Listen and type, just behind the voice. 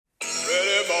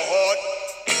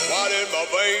blood in my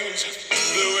veins.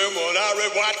 Blue in one eye,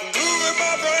 red, white, and blue in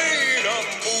my brain. I'm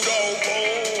bulldog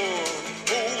born.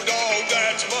 Bulldog,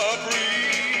 that's my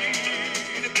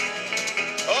breed.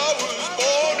 I was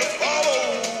born to follow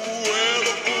where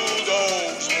the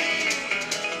bulldogs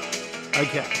lead.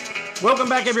 Okay. Welcome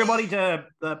back, everybody, to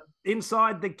the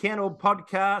Inside the Kennel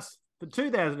podcast for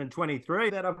 2023.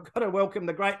 That I've got to welcome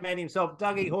the great man himself,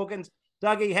 Dougie Hawkins.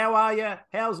 Dougie, how are you?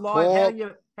 How's life?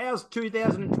 Paul, How's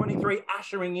 2023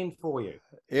 ushering in for you?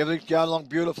 everything's going along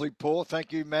beautifully, Paul.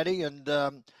 Thank you, Matty. And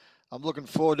I'm looking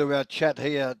forward to our chat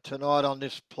here tonight on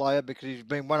this player because he's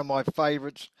been one of my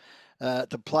favourites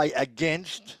to play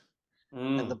against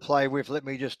and to play with. Let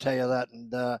me just tell you that. And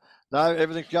no,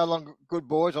 everything's going along good,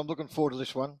 boys. I'm looking forward to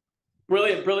this one.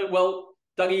 Brilliant, brilliant. Well,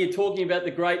 Dougie, you're talking about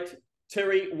the great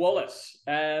Terry Wallace.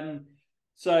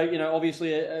 So,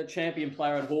 obviously a champion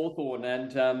player at Hawthorn.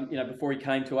 And, before he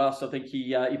came to us, I think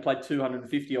he played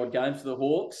 250-odd games for the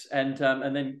Hawks and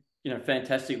then,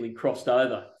 fantastically crossed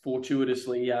over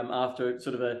fortuitously after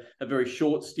sort of a very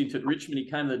short stint at Richmond.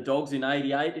 He came to the Dogs in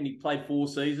 88 and he played 4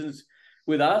 seasons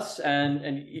with us.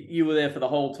 And you were there for the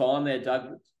whole time there,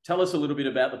 Doug. Tell us a little bit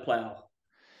about the Plough.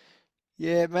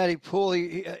 Yeah, Matty, Paul,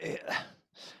 mate,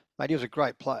 he was a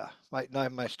great player. Mate, no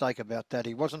mistake about that.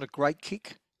 He wasn't a great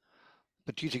kick.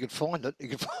 But geez, he could find it. He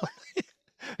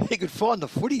could find the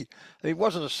footy. It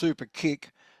wasn't a super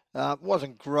kick.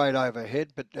 Wasn't great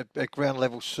overhead, but at ground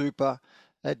level super.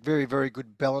 Had very, very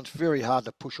good balance. Very hard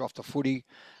to push off the footy.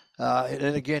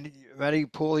 And again, Matty,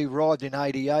 Paul, he arrived in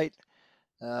 88.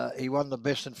 He won the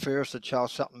best and fairest at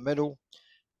Charles Sutton medal.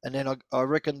 And then I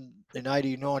reckon in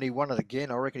 89 he won it again.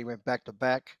 I reckon he went back to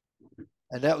back.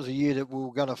 And that was a year that we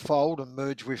were going to fold and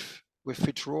merge with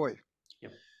Fitzroy.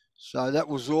 Yep. So that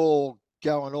was all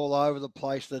going all over the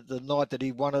place the night that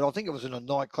he won it. I think it was in a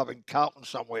nightclub in Carlton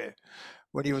somewhere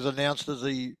when he was announced as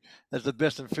the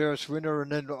best and fairest winner.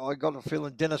 And then I got a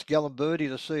feeling Dennis Gallenberti,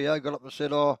 the CEO, got up and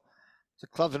said, "Oh, the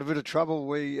club's in a bit of trouble.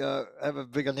 We have a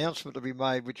big announcement to be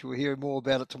made, which we'll hear more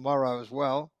about it tomorrow as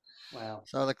well." Wow.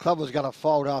 So the club was going to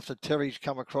fold after Terry's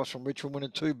come across from Richmond,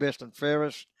 winning 2 best and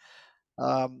fairest.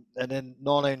 And then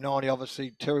 1990,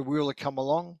 obviously, Terry Wheeler come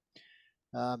along,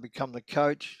 become the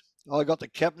coach. I got the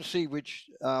captaincy, which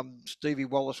Stevie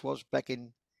Wallace was back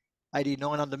in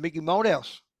 89 under Mickey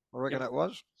Moldhouse, I reckon it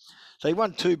was. So he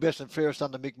won 2 best and fairest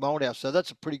under Mick Moldhouse. So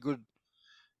that's a pretty good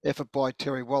effort by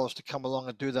Terry Wallace to come along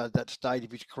and do that at that stage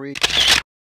of his career.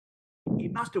 He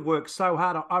must have worked so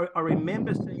hard. I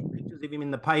remember seeing pictures of him in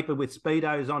the paper with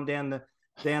Speedos on down the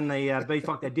beach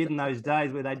like they did in those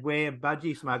days where they'd wear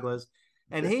budgie smugglers.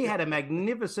 And he had a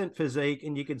magnificent physique,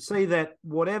 and you could see that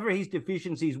whatever his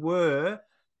deficiencies were,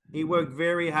 he worked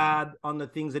very hard on the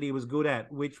things that he was good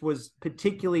at, which was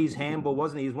particularly his handball,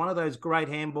 wasn't he? He was one of those great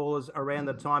handballers around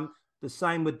the time. The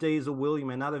same with Diesel William,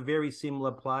 another very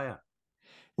similar player.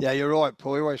 Yeah, you're right,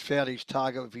 Paul. He always found his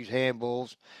target with his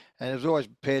handballs, and he was always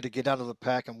prepared to get under the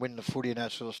pack and win the footy and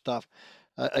that sort of stuff.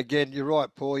 Again, you're right,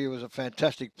 Paul. He was a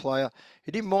fantastic player.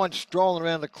 He didn't mind strolling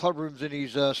around the club rooms in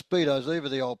his Speedos either,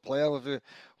 the old player,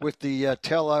 with the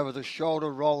towel over the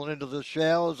shoulder, rolling into the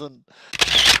showers. And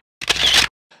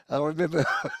I remember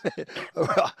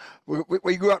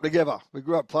we grew up together. We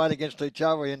grew up playing against each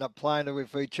other. We ended up playing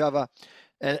with each other.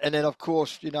 And then, of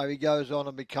course, he goes on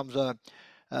and becomes and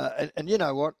you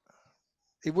know what?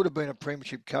 He would have been a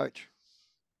premiership coach.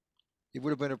 He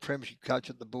would have been a premiership coach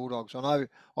at the Bulldogs. I know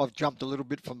I've jumped a little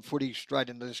bit from footy straight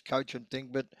into this coaching thing,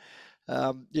 but,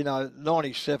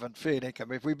 97, fair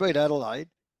dinkum. If we beat Adelaide,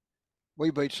 we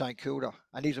beat St Kilda.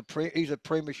 And he's a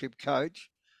premiership coach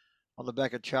on the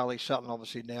back of Charlie Sutton,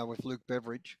 obviously now with Luke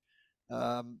Beveridge.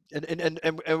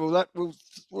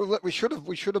 We should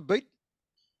have beat.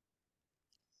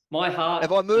 My heart.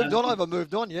 Have I moved on? I haven't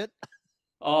moved on yet.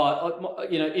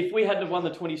 If we hadn't won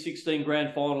the 2016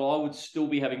 grand final, I would still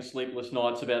be having sleepless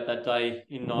nights about that day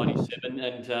in '97.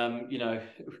 And,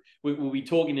 we'll be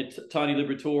talking to Tony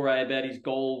Liberatore about his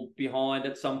goal behind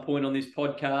at some point on this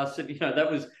podcast. And,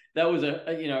 that was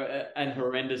an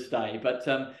horrendous day. But,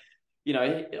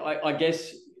 I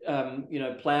guess,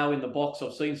 Plough in the box,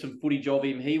 I've seen some footage of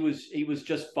him. He was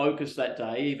just focused that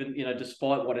day, even,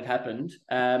 despite what had happened.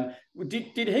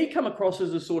 Did he come across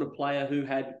as a sort of player who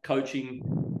had coaching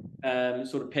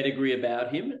sort of pedigree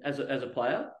about him as a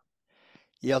player?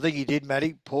 Yeah, I think he did,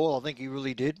 Matty. Paul, I think he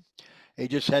really did. He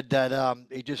just had that,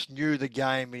 he just knew the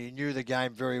game. He knew the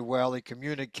game very well. He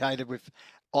communicated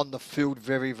on the field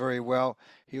very, very well.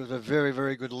 He was a very,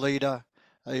 very good leader,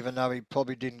 even though he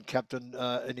probably didn't captain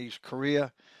in his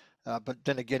career. But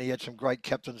then again, he had some great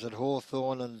captains at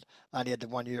Hawthorn and only had the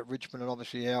 1 year at Richmond. And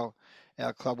obviously our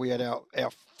our club. We had our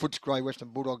Footscray Western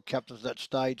Bulldog captains at that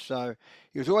stage. So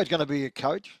he was always going to be a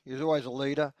coach. He was always a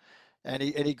leader. And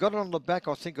he got it on the back,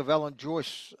 I think, of Alan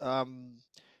Joyce. I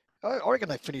reckon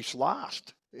they finished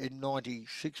last in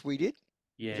 96. We did.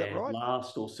 Yeah, is that right?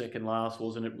 Last or second last,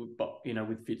 wasn't it? But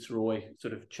with Fitzroy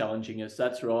sort of challenging us.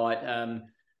 That's right.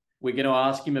 We're going to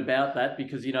ask him about that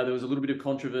because there was a little bit of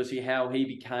controversy how he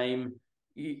became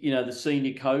the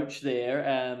senior coach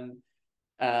there.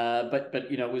 But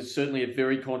it was certainly a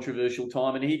very controversial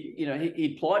time, and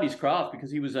he applied his craft because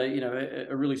he was a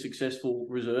really successful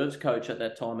reserves coach at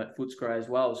that time at Footscray as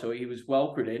well. So he was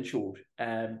well credentialed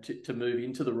to move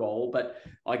into the role. But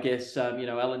I guess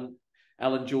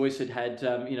Alan Joyce had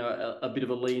a bit of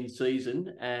a lean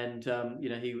season, and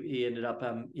he ended up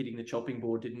hitting the chopping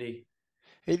board, didn't he?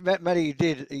 Matty,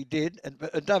 he did, and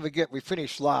don't forget we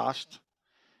finished last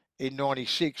in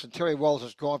 96, and Terry Wallace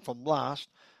has gone from last.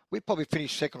 We probably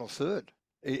finished second or third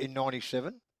in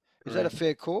 97. Is that a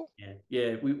fair call?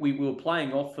 Yeah. We were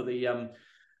playing off for the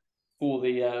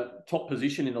top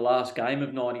position in the last game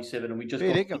of 97, and we just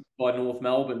got beat by North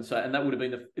Melbourne. So, and that would have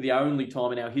been the only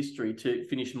time in our history to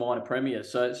finish minor premier.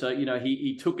 So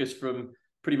he took us from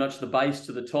pretty much the base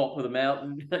to the top of the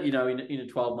mountain, in a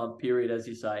 12-month period, as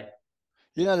you say.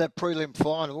 That prelim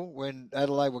final when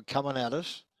Adelaide were coming at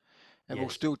us, and we're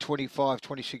still 25,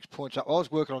 26 points up. I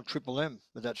was working on Triple M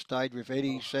at that stage with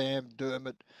Eddie, Sam,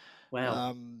 Dermot,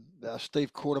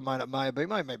 Steve Quartermain, it may have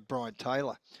been Brian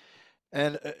Taylor.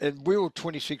 And we were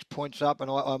 26 points up,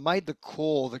 and I made the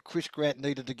call that Chris Grant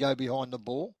needed to go behind the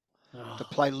ball to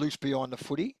play loose behind the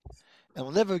footy. And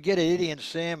I'll never forget Eddie and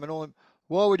Sam and all them.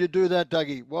 Why would you do that,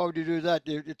 Dougie? Why would you do that?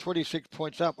 You're 26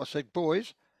 points up. I said,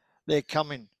 boys, they're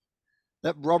coming.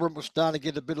 That Robert was starting to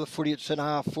get a bit of the footy at centre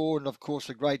half forward, and of course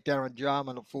the great Darren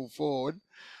Jarman at full forward.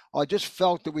 I just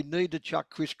felt that we need to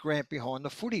chuck Chris Grant behind the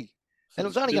footy. And it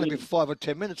was only going to be 5 or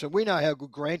 10 minutes, and we know how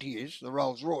good Granty is, the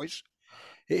Rolls Royce.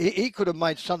 He could have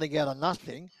made something out of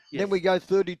nothing. Yes. Then we go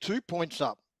 32 points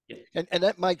up. Yes. And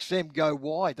that makes them go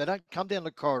wide. They don't come down the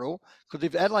corridor, because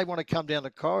if Adelaide want to come down the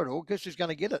corridor, guess who's going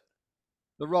to get it?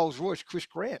 The Rolls Royce, Chris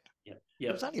Grant. Yep.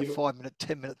 It was only a 5-minute,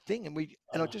 10-minute thing,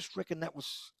 and I just reckon that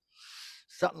was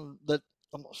something that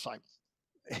I'm not saying.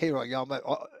 Here I go, mate.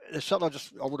 It's something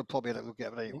I would have probably had to look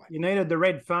at it anyway. You needed the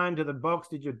red phone to the box,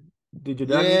 did you, Dougie?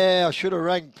 Yeah, I should have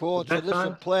rang Paul and said,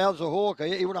 listen, Plough's a hawk.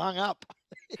 He would have hung up.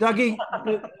 Dougie,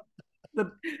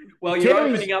 well, you're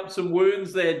opening up some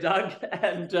wounds there, Doug,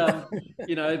 and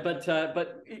but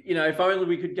if only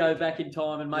we could go back in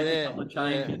time and make a couple of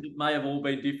changes, it may have all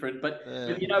been different. But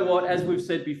you know what? As we've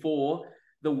said before,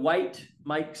 the wait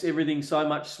makes everything so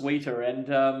much sweeter,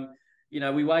 and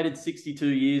we waited 62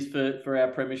 years for our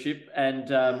premiership, and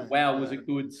wow, was it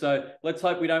good. So let's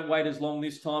hope we don't wait as long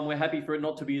this time. We're happy for it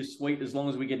not to be as sweet as long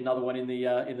as we get another one in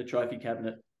the trophy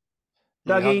cabinet.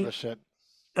 Dougie, 100%.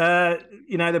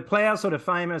 The Plough sort of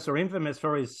famous or infamous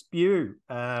for his spew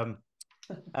sermon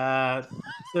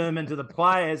to the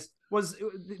players.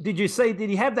 Did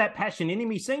he have that passion in him?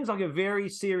 He seems like a very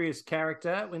serious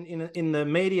character. When in the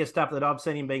media stuff that I've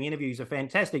seen him being interviewed, he's a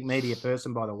fantastic media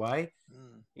person, by the way.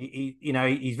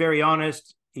 He's very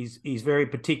honest. He's very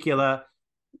particular.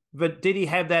 But did he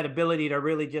have that ability to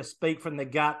really just speak from the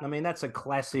gut? I mean, that's a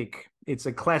classic. It's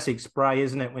a classic spray,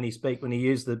 isn't it? When he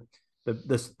used the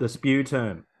spew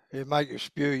term. Yeah, make you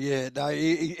spew. Yeah, no,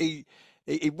 he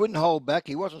wouldn't hold back.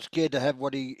 He wasn't scared to have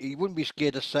he wouldn't be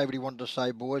scared to say what he wanted to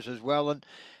say, boys, as well.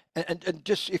 And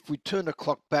just if we turn the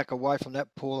clock back away from that,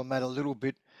 Paul, and Matt, a little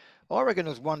bit, I reckon it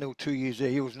was 1 or 2 years there.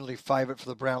 He was nearly favourite for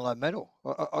the Brownlow medal.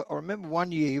 I remember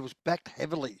 1 year he was backed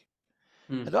heavily,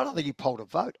 and I don't think he polled a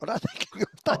vote. I don't think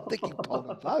he polled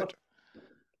a vote.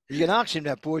 You can ask him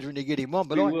that, boys, when you get him on.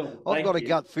 But I've got a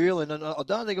gut feeling, and I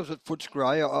don't think it was at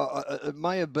Footscray. It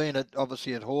may have been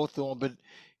obviously at Hawthorn, but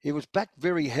he was back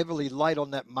very heavily late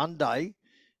on that Monday,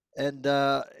 and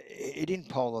he didn't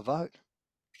poll a vote.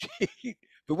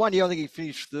 But 1 year, I think he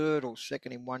finished third or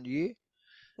second in 1 year.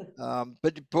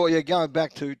 But boy, going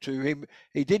back to him,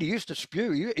 he used to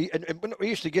spew. He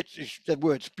used to get the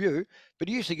word spew, but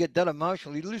he used to get that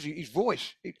emotional. He'd lose his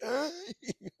voice.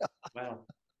 Wow.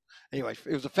 Anyway,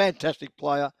 it was a fantastic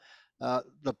player.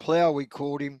 The Plough, we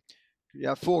called him.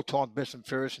 4-time best and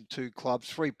fairest in 2 clubs,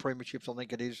 3 premierships, I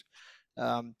think it is.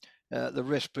 The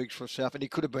rest speaks for itself, and he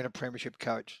could have been a premiership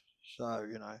coach. So,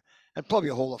 and probably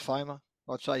a Hall of Famer.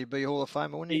 I'd say he'd be a Hall of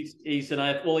Famer, wouldn't he? He's an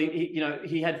AFL. Well,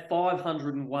 he had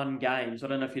 501 games. I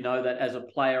don't know if you know that, as a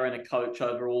player and a coach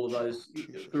over all of those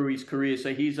through his career.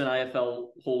 So he's an AFL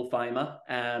Hall of Famer.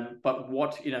 But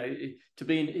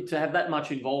to have that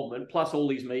much involvement, plus all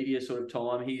his media sort of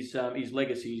time, his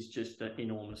legacy is just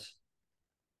enormous.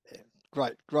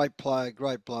 Great player,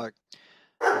 great bloke.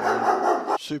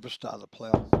 Superstar, the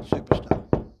Plough, superstar.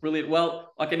 Brilliant.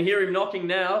 Well, I can hear him knocking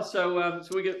now, so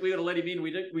we got to let him in.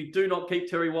 We do not keep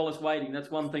Terry Wallace waiting.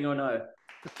 That's one thing I know.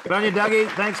 Good on you, Dougie.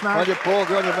 Thanks, mate. Good on you, Paul.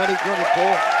 Good on you, Matty. Good on you,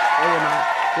 Paul. See you, mate.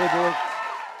 Good boys.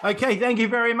 Okay, thank you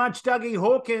very much, Dougie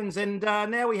Hawkins. And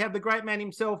now we have the great man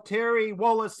himself, Terry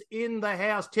Wallace, in the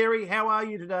house. Terry, how are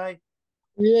you today?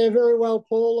 Yeah, very well,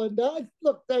 Paul. And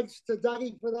look, thanks to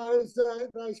Dougie for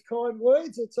those kind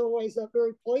words. It's always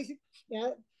very pleasing.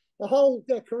 The whole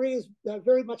career is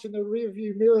very much in the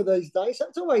rearview mirror these days. So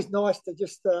it's always nice to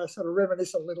just sort of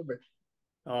reminisce a little bit.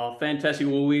 Oh, fantastic.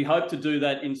 Well, we hope to do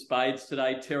that in spades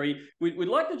today, Terry. We'd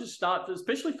like to just start,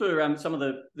 especially for some of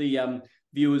the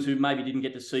viewers who maybe didn't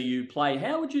get to see you play.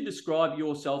 How would you describe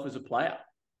yourself as a player?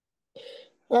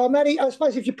 Matty, I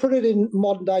suppose if you put it in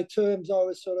modern day terms, I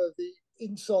was sort of the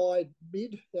inside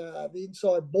mid, the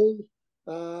inside bull,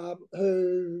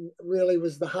 who really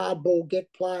was the hard ball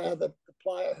get player, the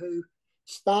player who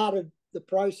started the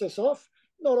process off.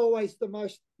 Not always the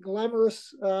most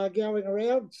glamorous going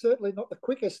around, certainly not the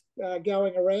quickest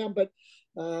going around, but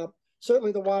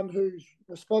certainly the one whose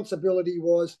responsibility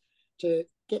was to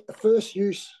get the first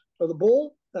use of the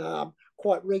ball.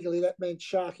 Quite regularly, that meant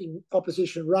sharking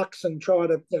opposition rucks and trying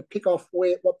to pick off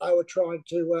what they were trying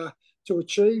to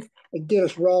achieve and get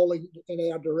us rolling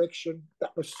in our direction.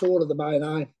 That was sort of the main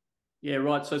aim. Yeah,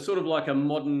 right. So sort of like a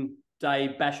modern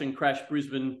day bash and crash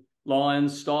Brisbane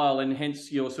Lions style, and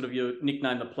hence your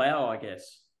nickname, the Plough, I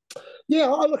guess. Yeah,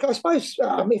 look, I suppose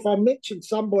if I mentioned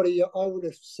somebody, I would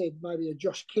have said maybe a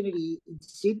Josh Kennedy in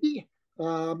Sydney.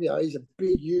 He's a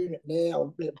big unit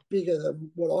now, bigger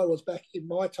than what I was back in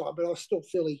my time, but I was still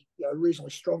fairly reasonably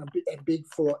strong and big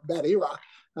for that era.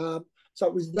 So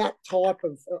it was that type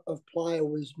of player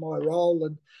was my role.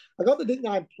 And I got the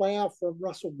nickname Plough from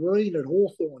Russell Green at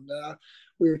Hawthorn.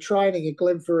 We were training at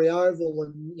Glenferrie Oval,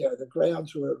 and the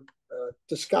grounds were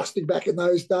disgusting back in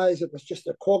those days. It was just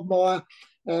a quagmire,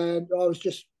 and I was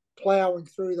just ploughing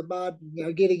through the mud,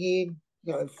 getting in,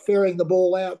 ferrying the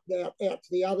ball out to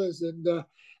the others, and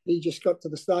he just got to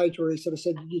the stage where he sort of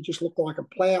said, "You just look like a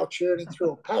plough churning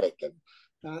through a paddock,"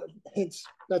 and hence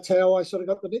that's how I sort of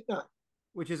got the nickname.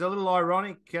 Which is a little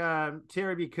ironic,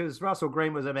 Terry, because Russell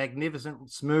Green was a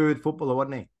magnificent, smooth footballer,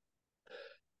 wasn't he?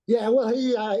 Yeah, well,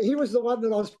 he was the one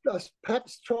that I was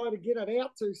perhaps trying to get it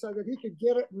out to so that he could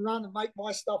get it and run and make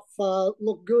my stuff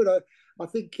look good. I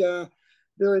think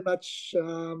very much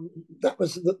that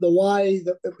was the way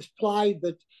that it was played,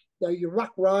 that your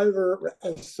ruck rover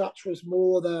as such was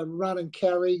more the run and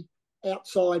carry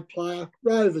outside player.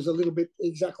 Rover's a little bit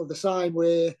exactly the same,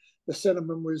 where the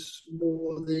centreman was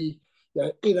more the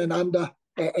in and under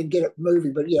and get it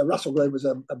moving. But yeah, Russell Green was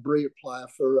a brilliant player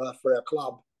for our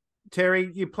club. Terry,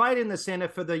 you played in the centre.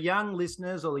 For the young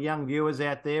listeners or the young viewers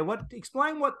out there,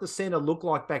 explain what the centre looked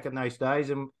like back in those days.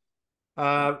 And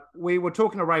we were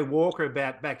talking to Ray Walker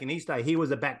about back in his day. He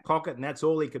was a back pocket, and that's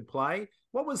all he could play.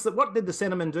 What did the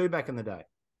centreman do back in the day?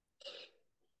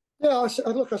 Yeah,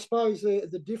 look, I suppose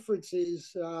the difference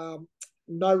is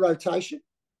no rotation.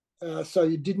 So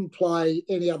you didn't play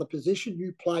any other position.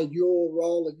 You played your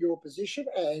role in your position,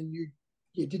 and you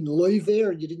didn't leave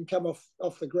there, and you didn't come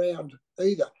off the ground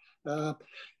either.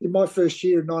 In my first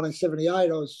year in 1978, I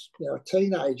was a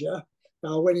teenager.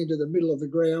 I went into the middle of the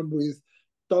ground with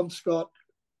Don Scott,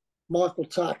 Michael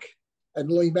Tuck,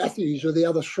 and Lee Matthews were the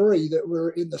other three that were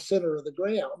in the centre of the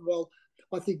ground. Well,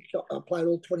 I think I played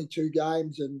all 22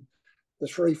 games and the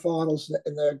three finals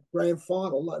and the grand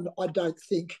final, and I don't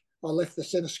think I left the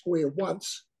centre square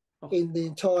once in the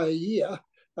entire year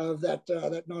of that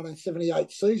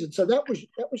 1978 season. So that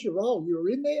was your role. You were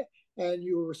in there, and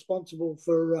you were responsible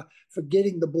for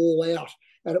getting the ball out.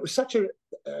 And it was such a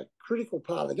critical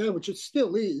part of the game, which it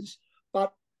still is,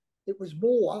 but it was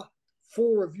more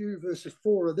 4 of you versus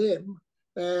 4 of them,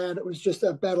 and it was just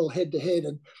a battle head-to-head.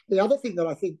 And the other thing that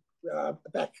I think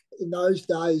back in those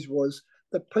days was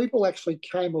that people actually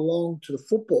came along to the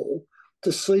football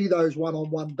to see those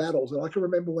one-on-one battles. And I can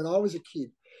remember when I was a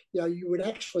kid, you would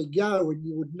actually go and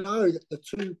you would know that the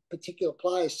two particular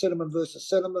players, centreman versus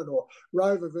centreman or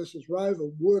rover versus rover,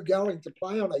 were going to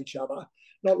play on each other.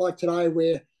 Not like today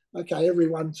where, okay,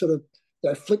 everyone sort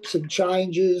of flips and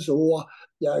changes, or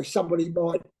somebody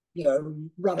might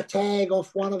run a tag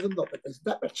off one of them. Not that there's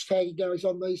that much tagging goes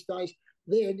on these days.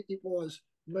 Then it was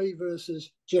me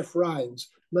versus Jeff Rains,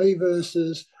 me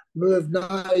versus Merv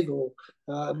Nagel,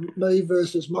 me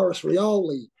versus Maurice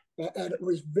Rioli. And it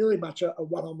was very much a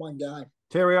one-on-one game.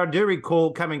 Terry, I do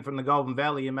recall coming from the Golden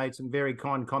Valley, you made some very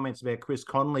kind comments about Chris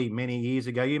Conley many years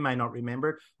ago. You may not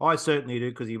remember. I certainly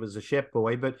do because he was a Shep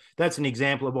boy, but that's an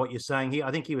example of what you're saying here.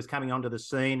 I think he was coming onto the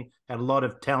scene, had a lot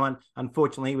of talent.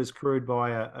 Unfortunately, he was crewed by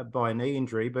a knee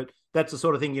injury, but that's the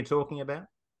sort of thing you're talking about?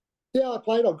 Yeah, I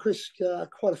played on Chris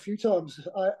quite a few times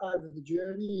over the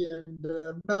journey,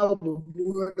 and Melbourne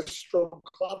were a strong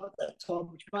club at that time,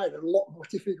 which made it a lot more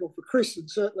difficult for Chris, and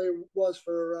certainly was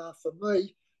for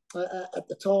me at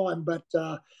the time. But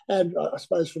and I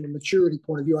suppose from a maturity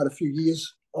point of view, I had a few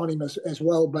years on him as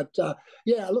well. But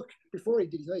yeah, look, before he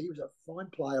did his knee, he was a fine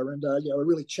player and a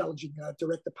really challenging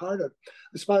direct opponent.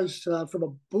 I suppose from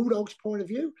a Bulldogs point of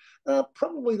view,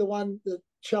 probably the one that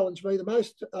challenged me the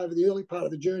most over the early part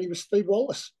of the journey was Steve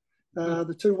Wallace.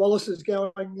 The two Wallaces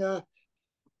going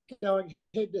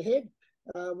head to head.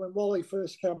 When Wally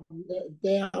first came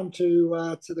down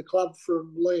to the club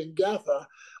from Lee and Gather,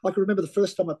 I can remember the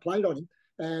first time I played on him,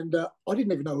 and I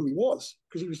didn't even know who he was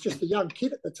because he was just a young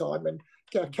kid at the time and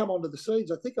come onto the scenes.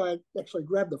 I think I actually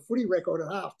grabbed the footy record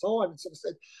at half time and sort of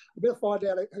said, I better find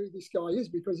out who this guy is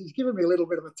because he's given me a little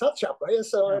bit of a touch up there,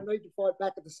 so I need to fight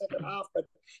back in the second half. But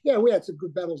yeah, we had some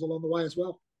good battles along the way as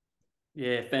well.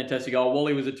 Yeah, fantastic. Oh,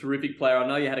 Wally was a terrific player. I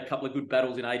know you had a couple of good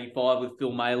battles in '85 with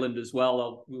Phil Mayland as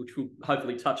well, which we'll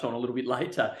hopefully touch on a little bit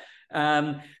later.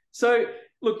 So,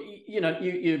 look,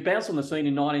 you bounce on the scene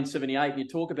in 1978. You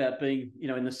talk about being,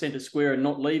 in the centre square and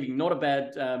not leaving. Not a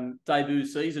bad debut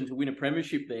season to win a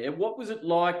premiership there. What was it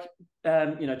like,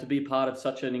 to be a part of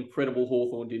such an incredible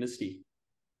Hawthorn dynasty?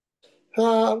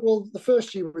 Well, the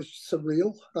first year was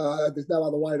surreal. There's no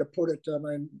other way to put it. I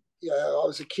mean, I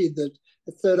was a kid that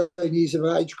at 13 years of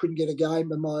age couldn't get a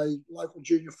game, and my local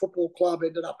junior football club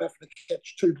ended up having to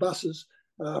catch two buses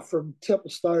from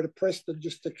Templestowe to Preston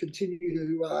just to continue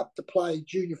to play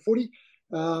junior footy.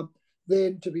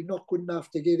 Then to be not good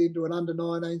enough to get into an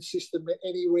under-19 system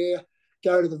anywhere,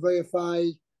 go to the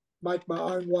VFA, make my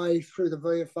own way through the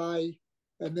VFA,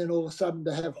 and then all of a sudden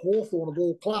to have Hawthorn of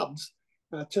all clubs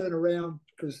turn around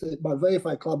because my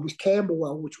VFA club was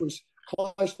Camberwell, which was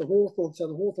close to Hawthorn. So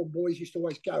the Hawthorn boys used to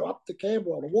always go up to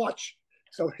Camberwell to watch.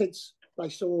 So hence they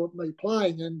saw me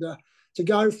playing. And to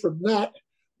go from that,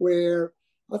 where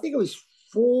I think it was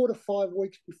 4 to 5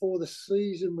 weeks before the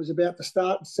season was about to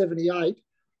start in '78,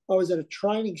 I was at a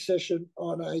training session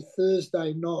on a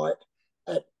Thursday night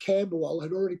at Camberwell. I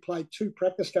had already played 2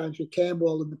 practice games with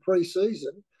Camberwell in the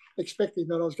pre-season, expecting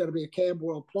that I was going to be a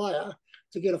Camberwell player,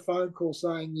 to get a phone call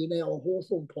saying you're now a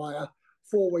Hawthorn player.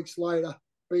 4 weeks later,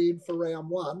 be in for round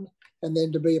 1, and then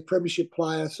to be a premiership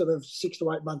player sort of 6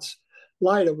 to 8 months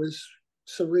later was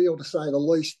surreal to say the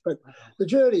least. But the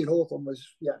journey at Hawthorn was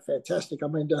fantastic. I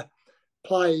mean, to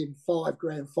play in 5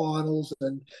 grand finals,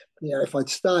 and if I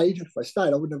stayed,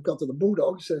 I wouldn't have got to the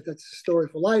Bulldogs. So that's a story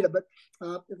for later. But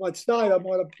if I'd stayed, I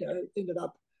might have ended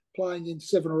up playing in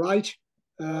 7 or 8.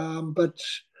 But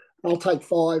I'll take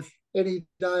 5 any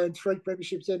day and 3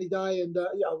 premierships any day. And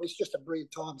it was just a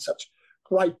brilliant time. Such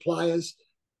great players.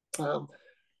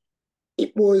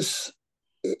 It was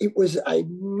a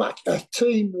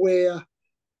team where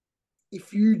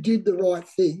if you did the right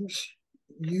things,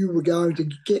 you were going to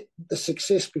get the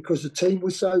success because the team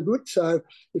was so good. So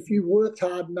if you worked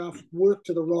hard enough, worked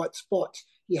to the right spots,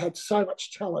 you had so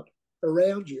much talent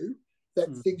around you that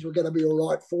things were going to be all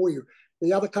right for you.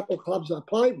 The other couple of clubs I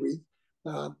played with,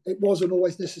 it wasn't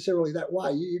always necessarily that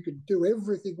way. You could do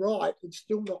everything right and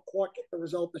still not quite get the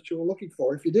result that you were looking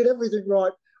for. If you did everything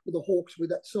right with the Hawks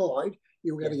with that side,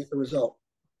 you were going to get the result.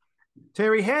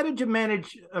 Terry, how did you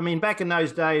manage? I mean, back in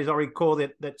those days, I recall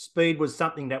that speed was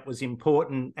something that was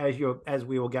important as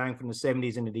we were going from the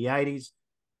 70s into the 80s.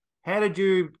 How did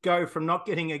you go from not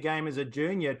getting a game as a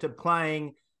junior to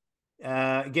playing,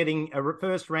 getting a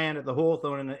first round at the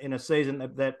Hawthorn in a season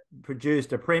that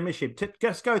produced a premiership?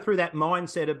 Just go through that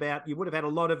mindset about you would have had a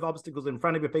lot of obstacles in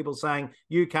front of you, people saying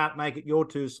you can't make it, you're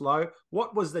too slow.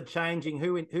 What was the changing?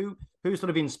 Who sort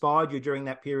of inspired you during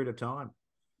that period of time?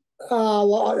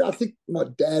 Well, I think my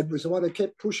dad was the one who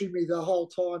kept pushing me the whole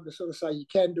time to sort of say, you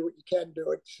can do it, you can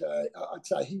do it. I'd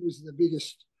say he was the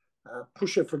biggest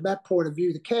pusher from that point of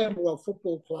view. The Camberwell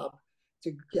Football Club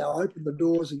to open the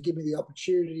doors and give me the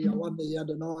opportunity. I won the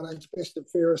under-19s best and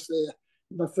fairest there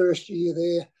in my first year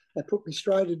there. They put me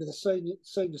straight into the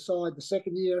senior side the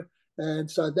second year, and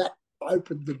so that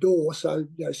opened the door. So,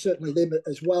 certainly them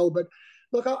as well. But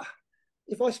look,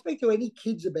 if I speak to any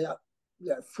kids about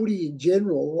footy in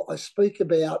general, I speak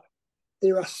about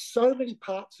there are so many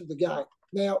parts of the game.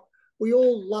 Now, we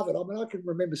all love it. I mean, I can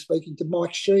remember speaking to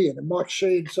Mike Sheehan, and Mike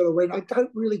Sheehan sort of went, I don't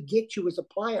really get you as a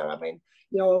player. I mean,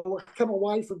 I come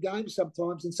away from games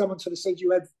sometimes and someone sort of says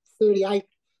you had 38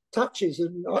 touches,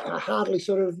 and I hardly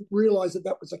sort of realised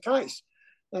that was the case.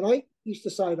 And I used to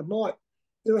say to Mike,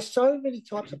 there are so many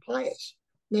types of players.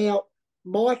 Now,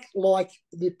 Mike liked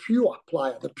the pure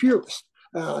player, the purist.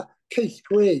 Keith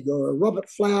Gregg or Robert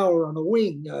Flower on a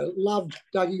wing, loved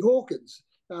Dougie Hawkins.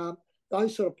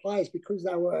 Those sort of players, because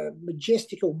they were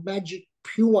majestical, magic,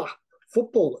 pure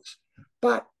footballers.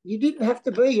 But you didn't have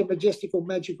to be a majestical,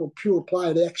 magical, pure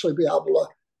player to actually be able to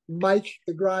make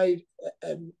the grade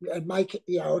and make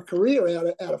a career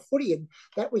out of footy. And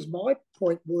that was my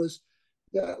point was,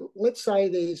 let's say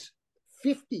there's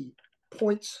 50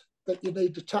 points that you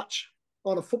need to touch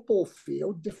on a football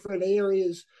field, different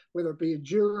areas, whether it be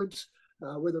endurance,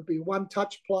 whether it be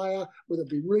one-touch player, whether it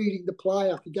be reading the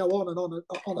play. I could go on and on and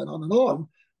on and on and on.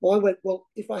 I went, well,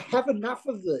 if I have enough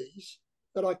of these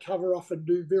that I cover off and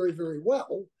do very, very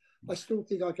well, I still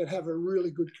think I can have a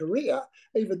really good career,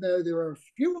 even though there are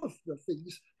a few of the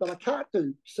things that I can't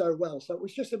do so well. So it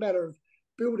was just a matter of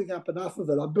building up enough of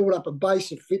it. I built up a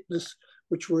base of fitness,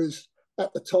 which was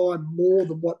at the time more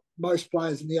than what most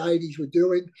players in the 80s were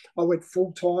doing. I went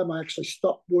full-time. I actually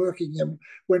stopped working and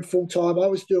went full-time. I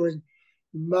was doing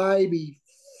maybe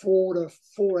 4 to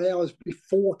 4 hours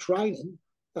before training.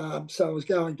 So I was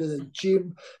going to the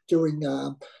gym, doing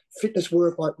fitness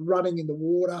work like running in the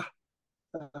water.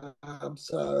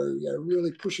 So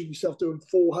really pushing yourself, doing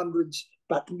 400s,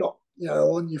 but not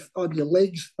on your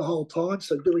legs the whole time.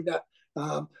 So doing that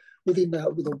with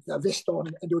a vest on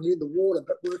and doing it in the water,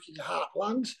 but working your heart,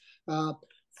 lungs.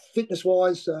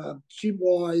 Fitness-wise,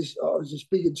 gym-wise, I was as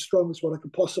big and strong as what I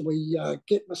could possibly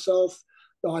get myself.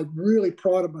 I really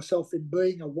prided myself in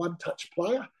being a one-touch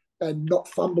player and not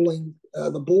fumbling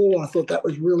the ball. I thought that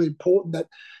was really important, that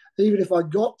even if I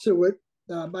got to it,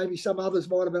 maybe some others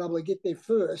might have been able to get there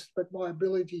first, but my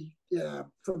ability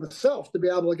for myself to be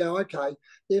able to go, okay,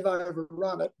 they've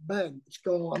overrun it, bang, it's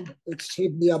gone, it's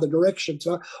heading the other direction.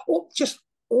 So just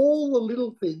all the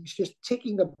little things, just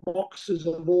ticking the boxes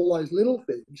of all those little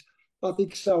things, I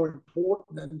think so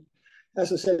important. And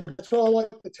as I said, that's why I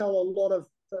like to tell a lot of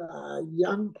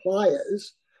young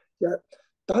players,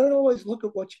 don't always look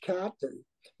at what you can't do.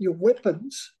 Your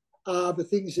weapons are the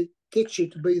things that get you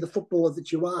to be the footballer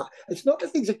that you are. It's not the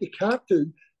things that you can't do,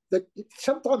 that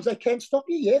sometimes they can stop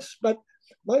you, yes, but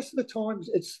most of the times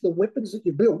it's the weapons that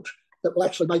you built that will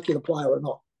actually make you the player or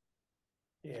not.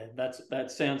 Yeah,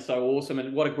 that sounds so awesome,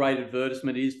 and what a great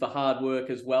advertisement it is for hard work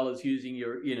as well as using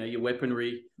your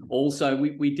weaponry. Also,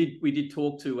 we did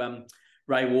talk to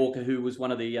Ray Walker, who was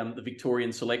one of the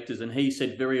Victorian selectors, and he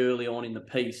said very early on in the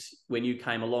piece when you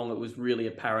came along, it was really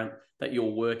apparent that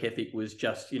your work ethic was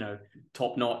just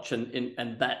top notch, and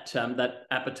that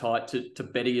appetite to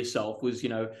better yourself was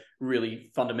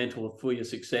really fundamental for your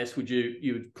success.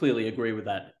 You would clearly agree with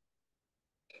that?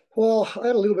 Well, I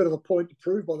had a little bit of a point to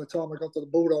prove by the time I got to the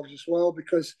Bulldogs as well,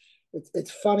 because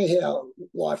it's funny how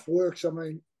life works. I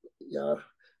mean,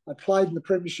 I played in the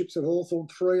premierships at Hawthorn,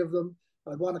 3 of them.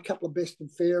 I'd won a couple of best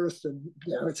and fairest, and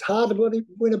it's hard to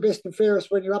win a best and fairest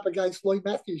when you're up against Lee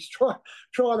Matthews trying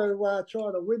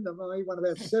to win them. He won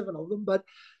about 7 of them, but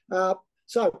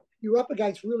so you're up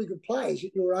against really good players.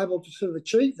 You were able to sort of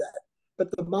achieve that. But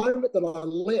the moment that I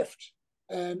left,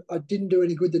 and I didn't do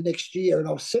any good the next year, and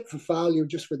I was set for failure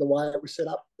just with the way it was set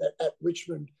up at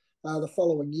Richmond the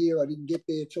following year. I didn't get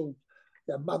there till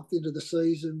a month into the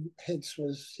season, hence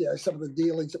was some of the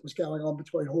dealings that was going on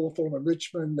between Hawthorn and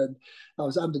Richmond, and I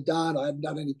was underdone. I hadn't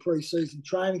done any pre-season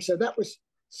training, so that was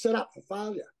set up for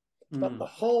failure. But the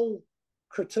whole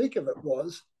critique of it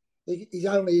was he's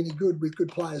only any good with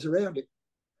good players around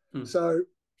him. So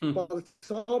by the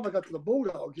time I got to the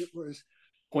Bulldogs, it was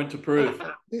point to prove.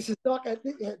 This is not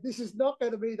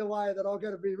going to be the way that I'm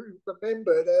going to be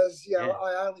remembered as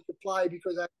I only could play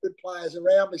because I had good players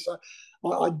around me. So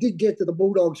I did get to the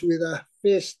Bulldogs with a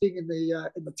fair sting in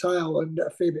the tail and a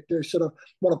fair bit to sort of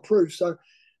want to prove. So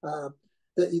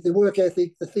the work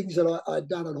ethic, the things that I'd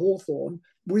done at Hawthorn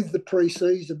with the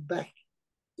pre-season back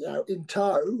in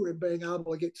tow, and being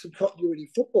able to get some continuity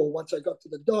football once I got to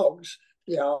the Dogs,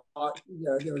 there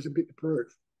was a bit to prove.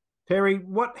 Terry,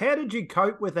 how did you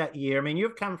cope with that year? I mean,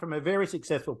 you've come from a very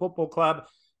successful football club.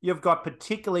 You've got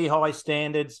particularly high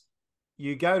standards.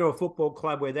 You go to a football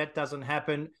club where that doesn't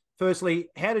happen. Firstly,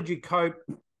 how did you cope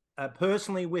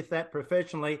personally with that,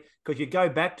 professionally? Because you go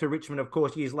back to Richmond, of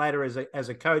course, years later as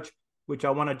a coach, which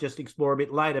I want to just explore a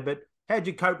bit later. But how did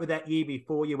you cope with that year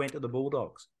before you went to the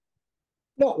Bulldogs?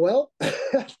 Not well.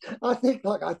 I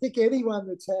think anyone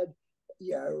that's had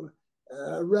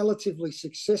a relatively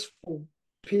successful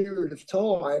period of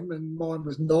time, and mine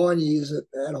was 9 years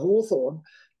at Hawthorn,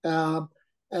 and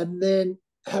then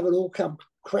have it all come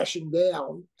crashing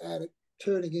down, and it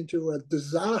turning into a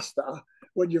disaster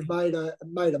when you've made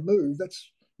a move.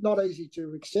 That's not easy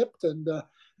to accept. And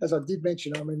as I did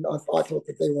mention, I mean, I thought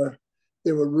that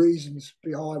there were reasons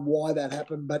behind why that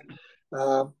happened, but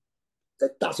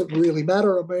it doesn't really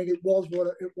matter. I mean, it was what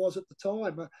it was at the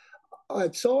time. I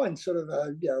had signed sort of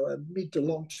a mid to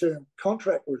long term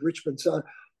contract with Richmond, so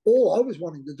all I was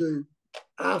wanting to do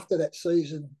after that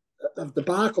season of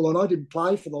debacle, and I didn't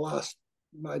play for the last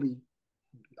maybe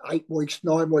 8 weeks,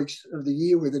 9 weeks of the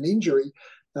year with an injury,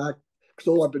 because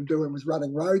all I've been doing was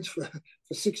running roads for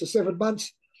 6 or 7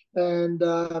 months, and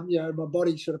my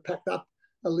body sort of packed up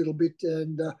a little bit,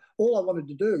 and all I wanted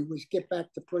to do was get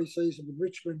back to pre-season with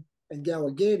Richmond and go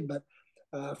again. But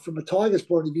from a Tigers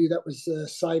point of view, that was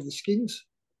save the skins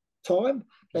time,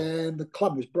 and the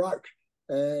club was broke.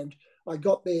 And I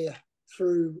got there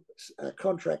through a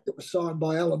contract that was signed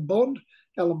by Alan Bond.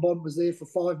 Alan Bond was there for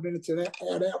 5 minutes and out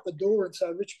the door, and so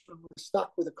Richmond was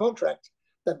stuck with a contract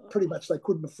that pretty much they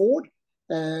couldn't afford,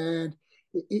 and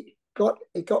it got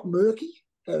murky,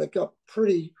 and it got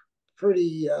pretty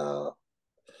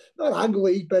not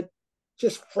ugly, but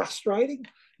just frustrating.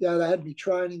 They had me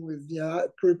training with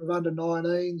a group of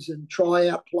under-19s and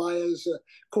tryout players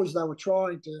because they were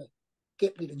trying to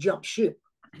get me to jump ship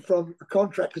from a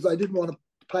contract because they didn't want to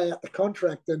pay out the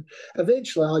contract. And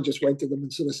eventually I just went to them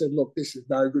and sort of said, look, this is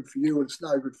no good for you and it's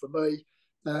no good for me.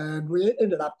 And we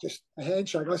ended up just a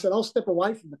handshake. I said, I'll step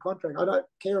away from the contract. I don't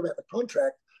care about the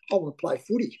contract. I want to play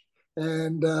footy.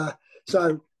 And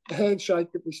so a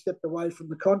handshake that we stepped away from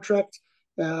the contract.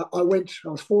 I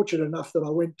was fortunate enough that I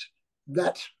went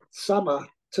that summer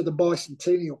to the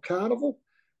Bicentennial Carnival,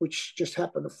 which just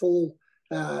happened to fall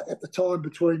at the time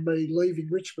between me leaving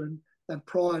Richmond and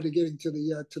prior to getting to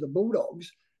the Bulldogs,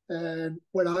 and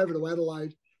went over to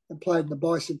Adelaide and played in the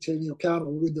Bicentennial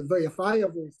Carnival with the VFA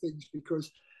of all things, because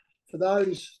for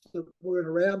those that weren't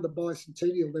around the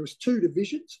Bicentennial, there was 2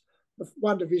 divisions.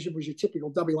 One division was your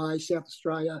typical WA, South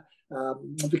Australia,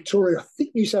 Victoria. I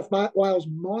think New South Wales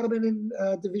might have been in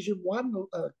Division 1,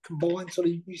 combined sort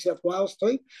of New South Wales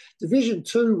team. Division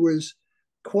 2 was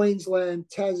Queensland,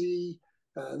 Tassie,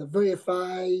 the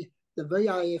VFA, the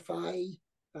VAFA,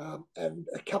 and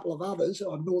a couple of others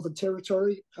on Northern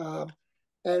Territory.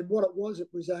 And what it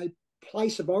was a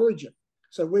place of origin.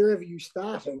 So wherever you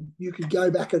started, you could go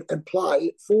back and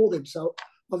play for them. So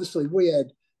obviously we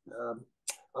had...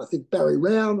 I think Barry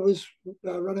Round was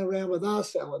running around with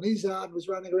us. Alan Izzard was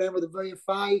running around with the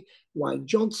VFA. Wayne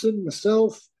Johnson,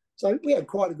 myself. So we had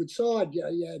quite a good side.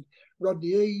 You had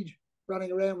Rodney Eade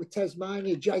running around with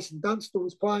Tasmania. Jason Dunstall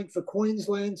was playing for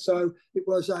Queensland. So it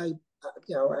was a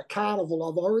carnival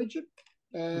of origin.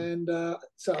 And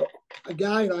so,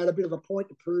 again, I had a bit of a point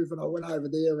to prove, and I went over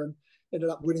there and ended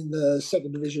up winning the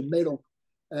second division medal.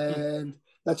 And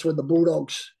that's when the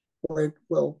Bulldogs went,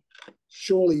 well,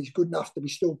 surely he's good enough to be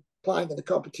still playing in the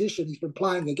competition. He's been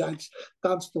playing against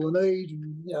Dunstall and Eade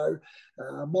and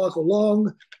Michael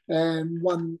Long, and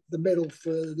won the medal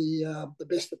for the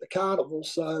best at the carnival.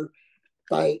 So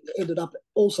they ended up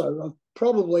also,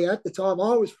 probably at the time,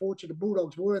 I was fortunate the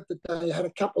Bulldogs weren't, that they had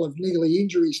a couple of niggly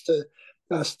injuries to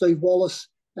Steve Wallace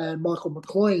and Michael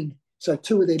McLean. So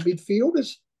 2 of their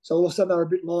midfielders. So all of a sudden they were a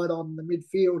bit light on the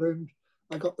midfield, and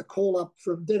I got the call up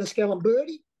from Dennis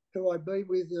Gallimberti, who I'd been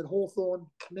with at Hawthorn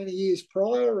many years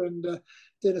prior, and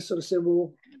Dennis sort of said,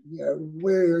 well,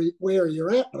 where are you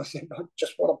at? And I said, I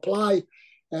just want to play.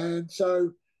 And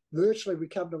so virtually we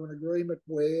come to an agreement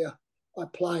where I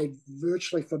played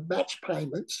virtually for match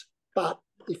payments, but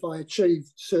if I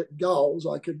achieved certain goals,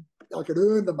 I could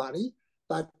earn the money,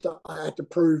 but I had to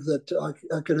prove that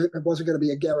it wasn't going to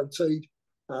be a guaranteed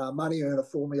money earner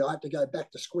for me. I had to go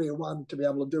back to square one to be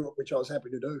able to do it, which I was happy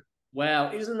to do.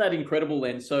 Wow, isn't that incredible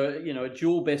then? So, a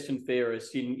dual best and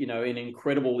fairest in an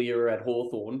incredible era at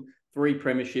Hawthorn, 3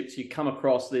 premierships, you come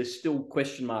across, there's still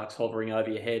question marks hovering over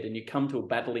your head, and you come to a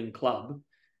battling club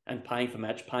and paying for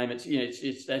match payments.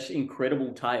 It's that's an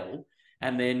incredible tale.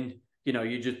 And then,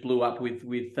 you just blew up with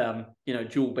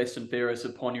dual best and fairest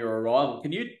upon your arrival.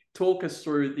 Can you talk us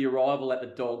through the arrival at the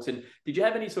Dogs? And did you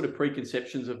have any sort of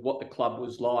preconceptions of what the club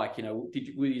was like?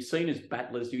 Were you seen as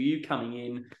battlers? Were you coming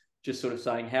in just sort of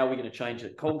saying, how are we going to change the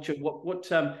culture? What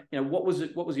was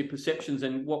it? What was your perceptions,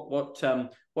 and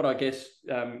what I guess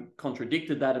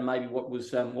contradicted that, and maybe what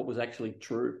was actually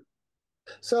true?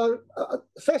 So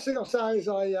the first thing I'll say is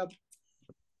I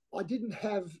didn't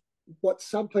have what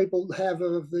some people have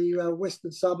of the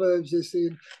western suburbs. Is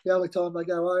the only time they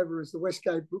go over is the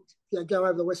Westgate. Go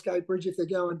over the Westgate Bridge if they're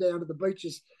going down to the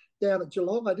beaches down at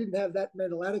Geelong. I didn't have that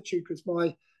mental attitude because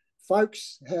my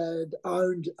folks had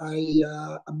owned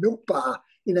a milk bar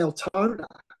in Altona,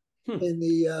 in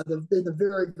the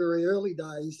very, very early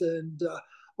days, and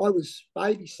I was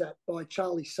babysat by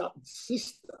Charlie Sutton's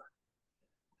sister,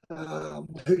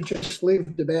 who just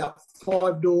lived about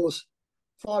five doors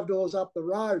up the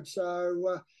road.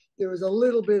 So there was a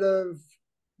little bit of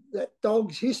that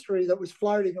dog's history that was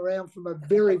floating around from a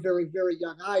very, very, very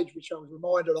young age, which I was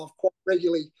reminded of quite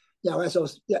regularly,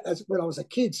 as when I was a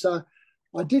kid. So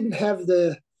I didn't have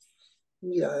the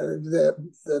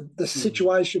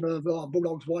situation of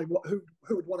Bulldogs, who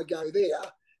would want to go there,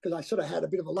 because I sort of had a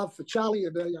bit of a love for Charlie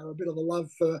and a bit of a love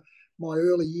for my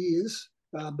early years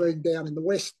being down in the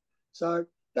West. So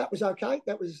that was okay.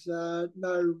 That was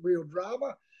no real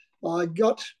drama. I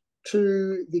got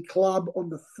to the club on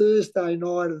the Thursday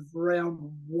night of round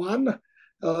 1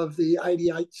 of the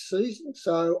 88 season.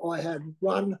 So I had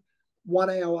one 1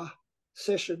 hour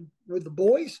session with the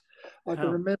boys. I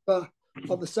can remember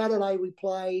on the Saturday we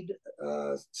played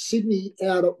Sydney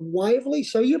out at Waverley.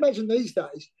 So you imagine these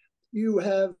days, you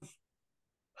have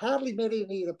hardly met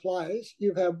any of the players.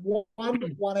 You have one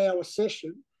 1 hour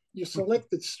session. You're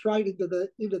selected straight into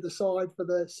the side for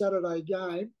the Saturday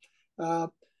game.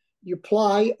 You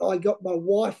play. I got my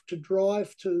wife to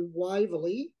drive to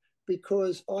Waverley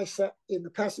because I sat in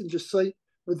the passenger seat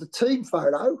with the team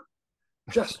photo,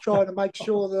 just trying to make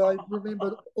sure that I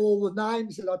remembered all the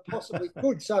names that I possibly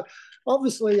could. So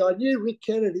obviously I knew Rick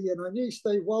Kennedy and I knew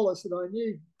Steve Wallace and I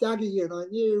knew Dougie and I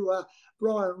knew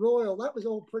Brian Royal. That was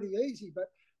all pretty easy. But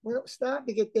when it was starting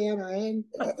to get down to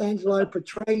Angelo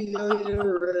Petralia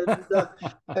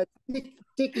and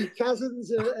Dickie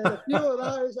Cousins and a few of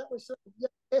those, that was sort of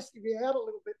testing me out a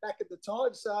little bit back at the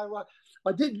time. So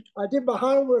I did my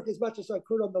homework as much as I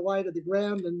could on the way to the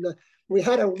ground, and we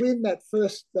had a win that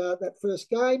first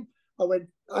game. I went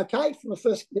okay from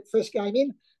the first game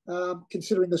in,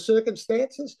 considering the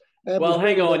circumstances. Well,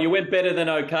 hang on, you went better than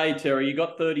okay, Terry. You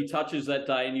got 30 touches that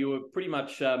day, and you were pretty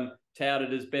much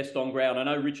touted as best on ground. I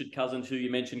know Richard Cousins, who you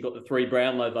mentioned, got the 3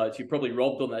 Brownlow votes. You probably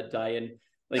robbed on that day, and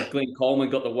I think Glenn Coleman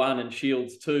got the 1 and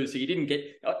Shields 2. So you didn't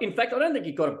get... In fact, I don't think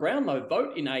you got a Brownlow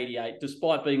vote in 88,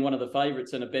 despite being one of the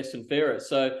favourites and a best and fairest.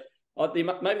 So maybe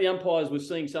the umpires were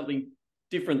seeing something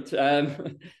different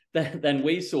than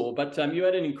we saw. But you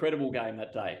had an incredible game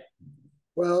that day.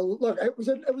 Well, look, it was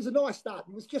a nice start.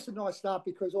 It was just a nice start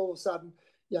because all of a sudden,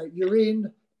 you're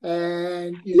in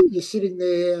and you're sitting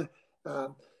there.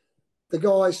 The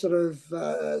guys sort of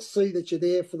see that you're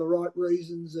there for the right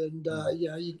reasons, and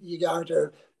you're going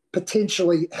to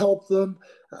potentially help them.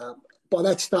 By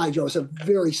that stage, I was a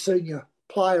very senior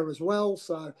player as well,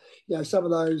 so some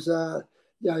of those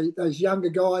those younger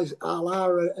guys,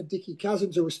 Alara and Dickie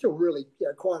Cousins, who were still really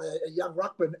quite a young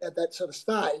ruckman at that sort of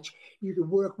stage, you could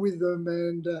work with them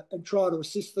and try to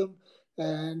assist them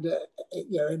and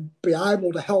and be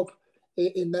able to help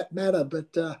in that manner,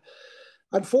 but.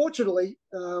 Unfortunately,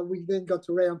 we then got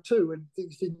to round 2 and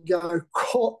things didn't go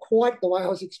quite the way I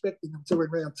was expecting them to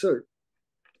in round 2.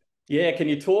 Yeah, can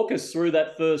you talk us through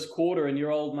that first quarter and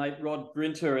your old mate Rod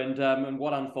Grinter and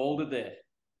what unfolded there?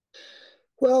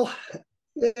 Well,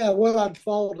 what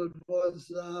unfolded was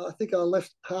I think I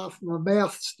left half my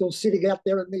mouth still sitting out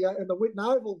there in the Whitten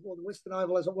Oval, or the Western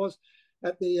Oval as it was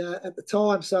at the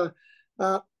time. So,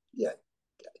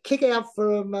 kick out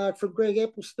from Greg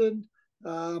Eccleston.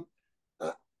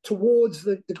 Towards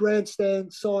the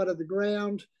grandstand side of the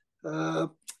ground.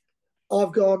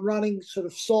 I've gone running sort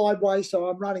of sideways, so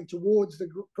I'm running towards the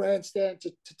grandstand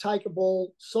to take a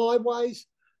ball sideways.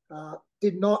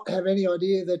 Did not have any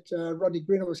idea that Rodney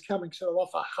Grinner was coming sort of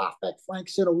off a halfback flank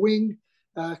centre wing,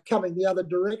 coming the other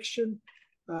direction.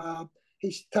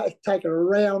 He's taken a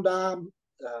round arm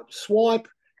swipe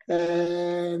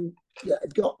and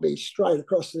got me straight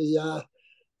across the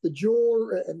jaw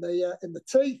and the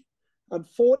teeth.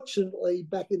 Unfortunately,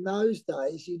 back in those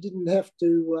days, you didn't have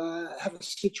to have a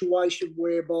situation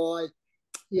whereby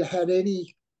you had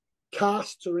any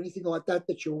casts or anything like that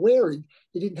you're wearing.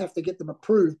 You didn't have to get them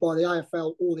approved by the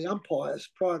AFL or the umpires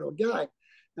prior to a game.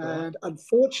 And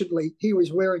unfortunately, he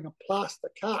was wearing a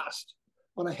plaster cast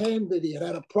on a hand that he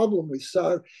had a problem with.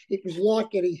 So it was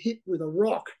like getting hit with a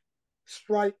rock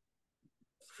straight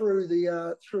through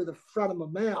the front of my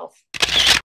mouth.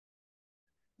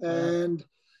 And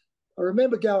I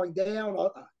remember going down.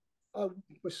 I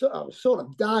was sort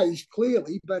of dazed,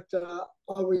 clearly, but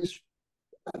I was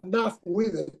enough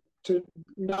with it to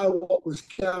know what was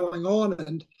going on.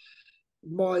 And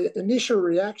my initial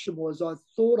reaction was I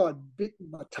thought I'd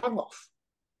bitten my tongue off,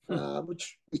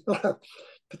 which is not a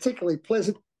particularly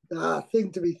pleasant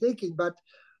thing to be thinking. But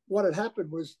what had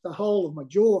happened was the whole of my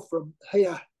jaw from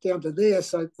here down to there,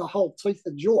 so the whole teeth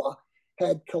and jaw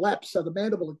had collapsed. So the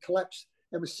mandible had collapsed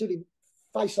and was sitting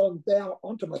face on down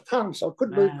onto my tongue, so I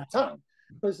couldn't move my tongue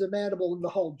because the mandible and the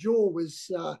whole jaw was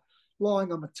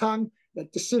lying on my tongue.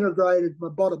 It disintegrated my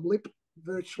bottom lip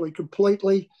virtually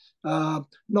completely,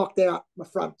 knocked out my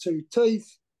front 2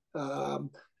 teeth. I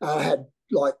had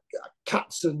like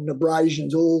cuts and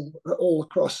abrasions all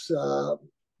across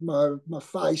my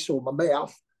face or my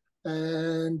mouth.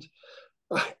 And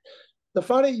the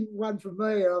funny one for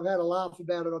me, and I've had a laugh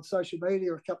about it on social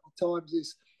media a couple of times,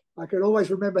 is I can always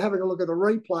remember having a look at the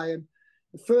replay, and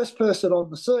the first person on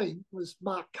the scene was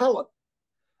Mark Cullen.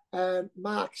 And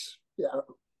Mark's,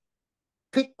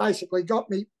 basically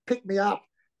picked me up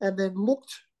and then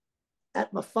looked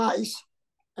at my face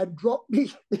and dropped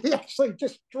me. He actually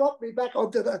just dropped me back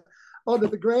onto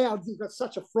the ground. He got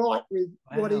such a fright with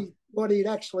what he'd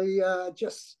actually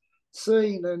just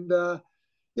seen. And I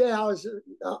was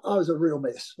a real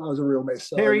mess. I was a real mess.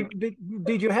 Terry,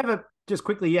 did you have just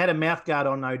quickly, you had a mouth guard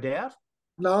on, no doubt?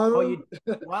 No.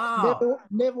 Wow.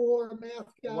 never wore a mouth guard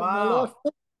in my Wow. life.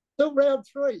 Till round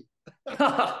 3.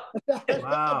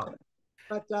 Wow.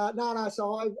 But no.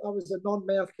 So I was a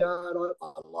non-mouth guard.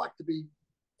 I like to be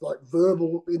like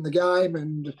verbal in the game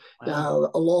and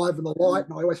alive and the light.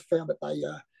 And I always found that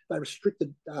they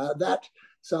restricted that.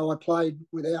 So I played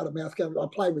without a mouth guard. I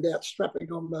played without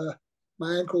strapping on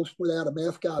my ankles, without a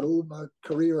mouth guard all my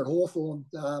career at Hawthorn.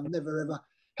 Never ever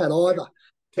had either.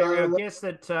 Terry, I guess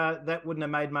that wouldn't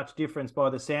have made much difference by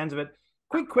the sounds of it.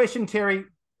 Quick question, Terry.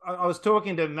 I was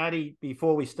talking to Matty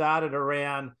before we started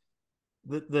around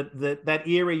that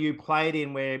era you played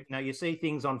in, where you see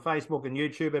things on Facebook and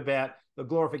YouTube about the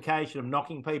glorification of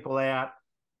knocking people out,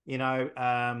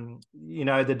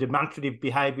 the demonstrative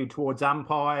behaviour towards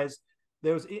umpires.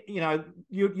 There was,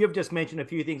 you've just mentioned a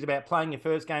few things about playing your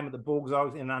first game at the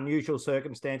Bulldogs in unusual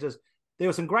circumstances. There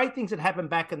were some great things that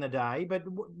happened back in the day, but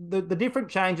the different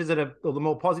changes or the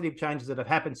more positive changes that have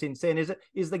happened since then,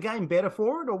 is the game better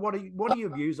for it, or what are your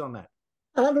views on that?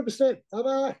 100%.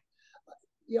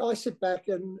 I sit back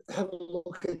and have a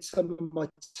look at some of my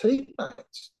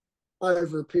teammates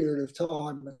over a period of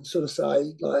time and sort of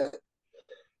say, like,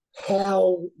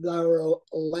 how they were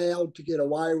allowed to get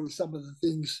away with some of the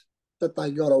things that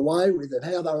they got away with, and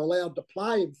how they were allowed to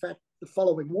play, in fact, the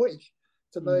following week,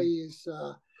 to me is,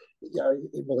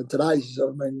 in today's,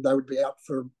 they would be out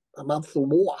for a month or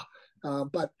more.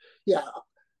 But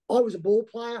I was a ball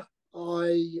player.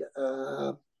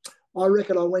 I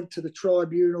reckon I went to the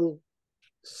tribunal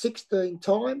 16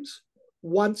 times,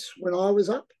 once when I was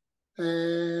up,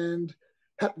 and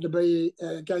happened to be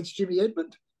against Jimmy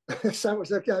Edmund. So it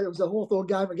was a Hawthorn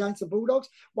game against the Bulldogs.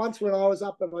 Once when I was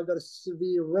up and I got a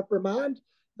severe reprimand,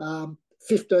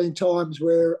 15 times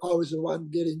where I was the one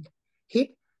getting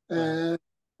hit. And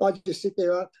I just sit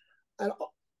there, and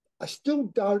I still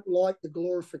don't like the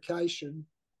glorification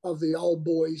of the old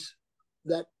boys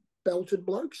that belted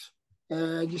blokes.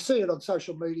 And you see it on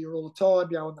social media all the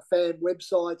time, on the fan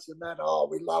websites and that,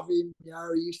 we love him,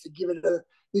 he used to give it to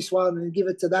this one and give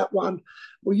it to that one.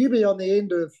 Well, you be on the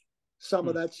end of some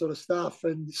of that sort of stuff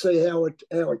and see how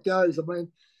it goes.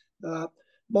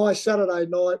 My Saturday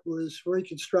night was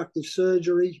reconstructive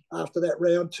surgery after that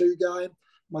round 2 game.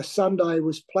 My Sunday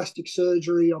was plastic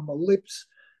surgery on my lips.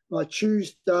 My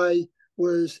Tuesday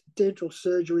was dental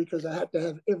surgery because I had to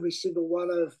have every single one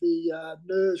of the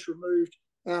nerves removed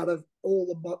out of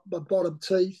all my bottom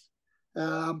teeth,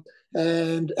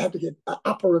 and had to get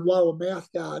upper and lower mouth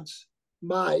guards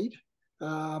made.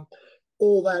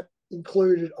 All that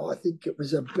included, I think it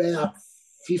was about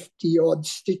 50 odd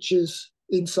stitches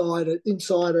inside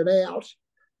and out.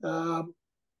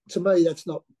 To me, that's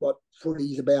not what footy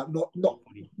is about, not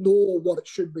nor what it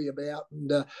should be about.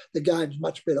 And the game's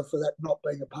much better for that not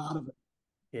being a part of it.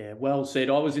 Yeah, well said.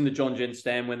 I was in the John Gent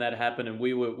stand when that happened, and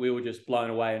we were just blown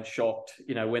away and shocked,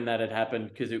 when that had happened,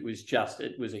 because it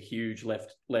was a huge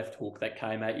left hook that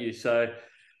came at you. So,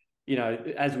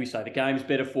 as we say, the game's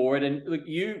better for it. And look,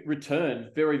 you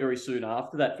returned very, very soon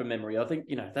after that from memory. I think,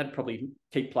 that'd probably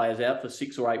keep players out for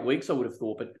 6 or 8 weeks, I would have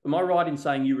thought. But am I right in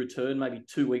saying you returned maybe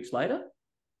 2 weeks later?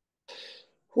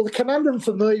 Well, the conundrum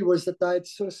for me was that they'd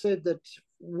sort of said that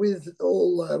with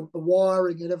all the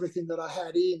wiring and everything that I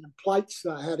had in, and plates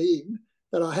that I had in,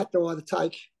 that I had to either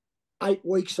take 8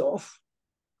 weeks off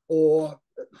or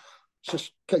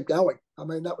just keep going.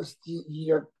 That was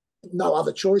no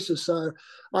other choices. So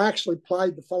I actually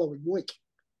played the following week.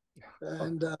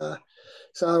 And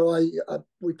so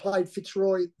we played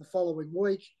Fitzroy the following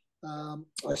week.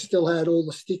 I still had all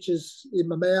the stitches in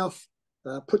my mouth.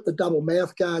 Put the double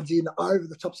mouth guards in over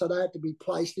the top, so they had to be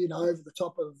placed in over the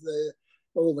top of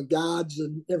all the guards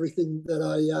and everything that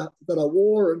I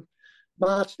wore, and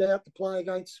marched out to play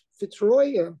against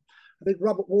Fitzroy. I think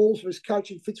Robert Walls was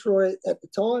coaching Fitzroy at the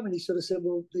time, and he sort of said,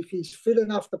 well, if he's fit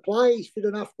enough to play, he's fit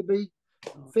enough to be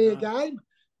fair game.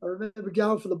 I remember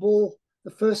going for the ball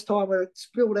the first time where it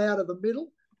spilled out of the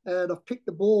middle, and I picked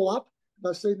the ball up, and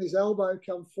I seen this elbow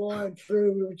come flying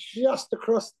through just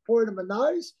across the point of my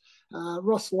nose.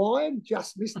 Ross Lyon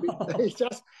just missed me. He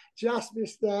just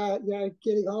missed,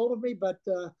 getting hold of me. But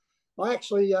I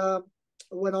actually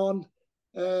went on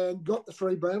and got the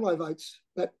 3 Brownlow votes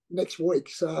that next week.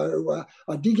 So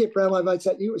I did get Brownlow votes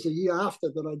that year. It was a year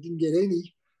after that I didn't get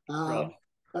any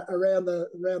around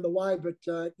the way, but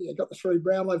got the 3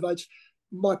 Brownlow votes.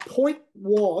 My point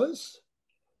was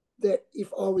that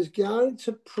if I was going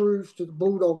to prove to the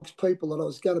Bulldogs people that I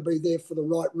was going to be there for the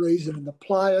right reason, and the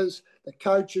players, the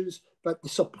coaches, but the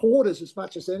supporters as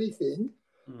much as anything,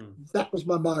 that was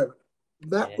my moment.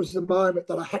 That was the moment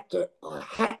that I had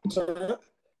to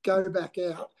go back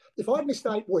out. If I missed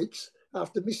 8 weeks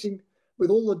after missing, with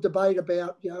all the debate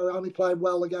about, only played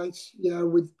well against,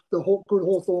 with the good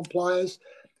Hawthorn players,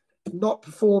 not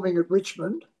performing at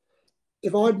Richmond,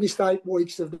 if I'd missed 8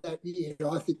 weeks of that year,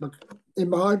 I think in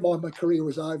my own mind, my career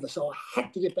was over. So I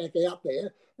had to get back out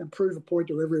there and prove a point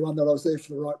to everyone that I was there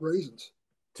for the right reasons.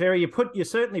 Terry, you're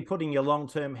certainly putting your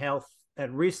long-term health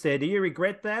at risk there. Do you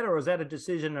regret that, or is that a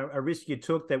decision, a risk you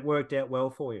took that worked out well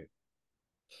for you?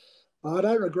 I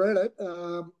don't regret it.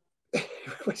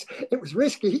 It was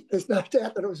risky. There's no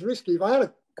doubt that it was risky. If I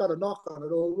had got a knock on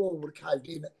it, all would have caved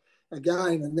in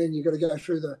again, and then you've got to go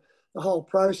through the whole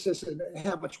process, and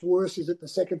how much worse is it the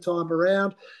second time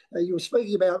around. You were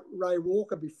speaking about Ray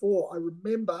Walker before. I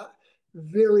remember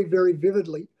very, very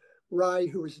vividly Ray,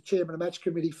 who was the chairman of match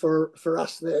committee for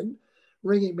us then,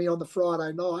 ringing me on the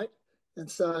Friday night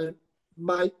and saying,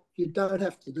 mate, you don't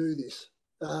have to do this.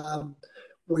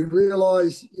 We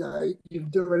realise, you're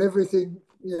doing everything,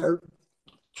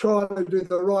 trying to do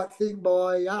the right thing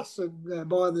by us and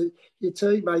by your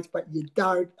teammates, but you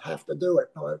don't have to do it.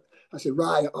 I said,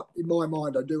 Ray, in my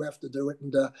mind, I do have to do it.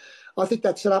 And I think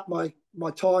that set up my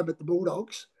time at the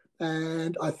Bulldogs,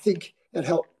 and I think it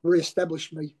helped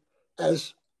re-establish me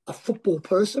as a football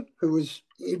person who was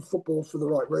in football for the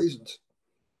right reasons.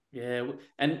 Yeah,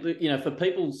 and for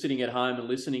people sitting at home and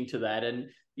listening to that, and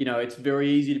it's very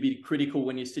easy to be critical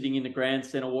when you're sitting in the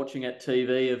grandstand or watching at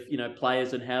TV of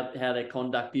players and how their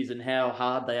conduct is and how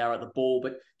hard they are at the ball.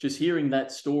 But just hearing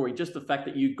that story, just the fact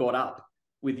that you got up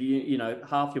with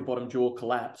half your bottom jaw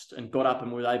collapsed and got up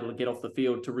and were able to get off the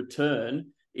field to return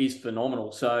is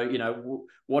phenomenal. So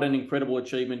what an incredible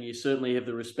achievement. You certainly have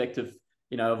the respect of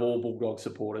all Bulldog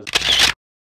supporters.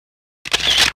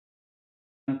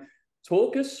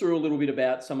 Talk us through a little bit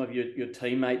about some of your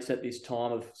teammates at this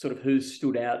time, of sort of who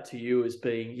stood out to you as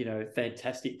being,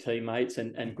 fantastic teammates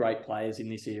and great players in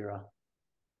this era.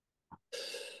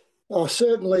 Oh,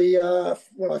 certainly,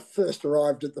 when I first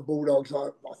arrived at the Bulldogs,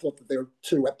 I thought that there were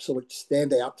 2 absolute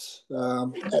standouts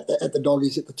at the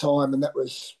Doggies at the time, and that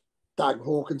was Doug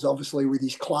Hawkins, obviously, with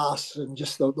his class and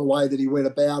just the way that he went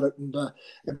about it, and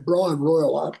Brian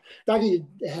Royal. Dougie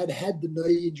had the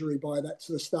knee injury by that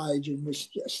sort of stage and was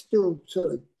still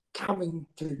sort of coming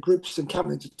to grips and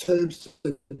coming to terms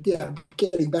to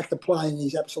getting back to playing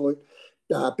his absolute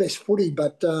best footy.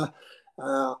 But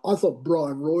I thought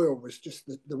Brian Royal was just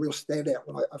the real standout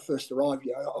when I first arrived.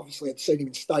 Obviously I'd seen him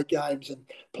in state games and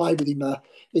played with him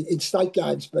in state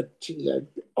games, but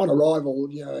on arrival,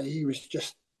 he was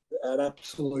just an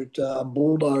absolute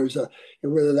bulldozer,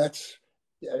 and whether that's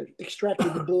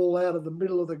extracting the ball out of the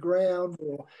middle of the ground,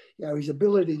 or his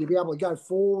ability to be able to go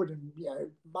forward and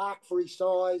mark for his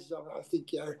size. I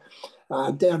think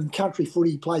down in country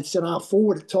footy he played centre half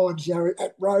forward at times,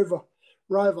 at Rover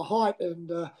height,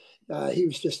 and he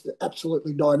was just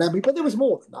absolutely dynamic. But there was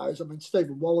more than those. I mean,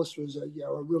 Stephen Wallace was a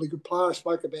really good player. I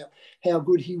spoke about how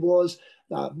good he was.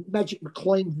 Magic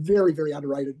McLean, very, very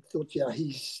underrated. Thought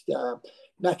his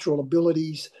natural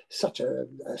abilities, such a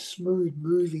smooth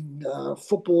moving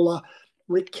footballer.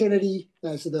 Rick Kennedy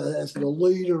as the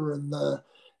leader and the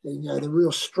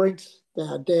real strength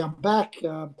down back.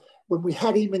 When we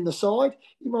had him in the side,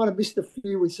 he might have missed a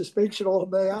few with suspension on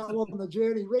the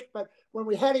journey, Rick. But when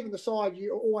we had him in the side,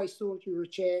 you always thought you were a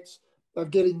chance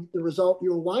of getting the result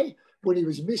your way. When he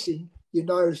was missing, you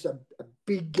noticed a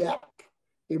big gap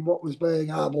in what was being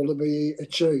able to be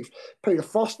achieved. Peter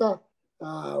Foster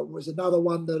was another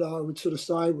one that I would sort of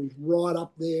say was right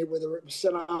up there, whether it was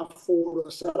centre half forward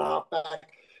or centre half back,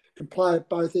 could play at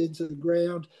both ends of the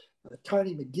ground.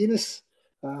 Tony McGuinness,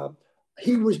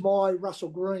 he was my Russell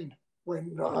Green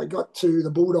when I got to the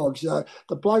Bulldogs.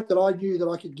 The bloke that I knew that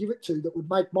I could give it to that would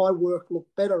make my work look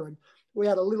better. And we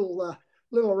had a little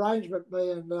arrangement,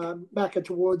 me and Macca,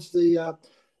 towards the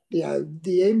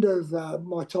the end of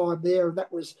my time there, and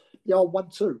that was the old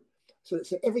 1-2. So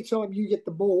every time you get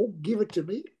the ball, give it to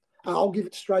me. I'll give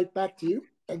it straight back to you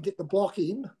and get the block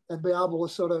in and be able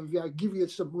to sort of give you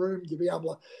some room to be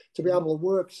able to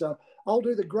work. So I'll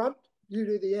do the grunt, you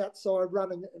do the outside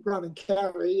run and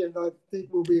carry, and I think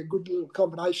we'll be a good little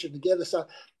combination together. So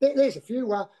there's a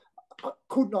few. I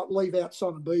could not leave out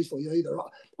Simon Beasley either.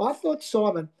 I thought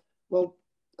Simon, well,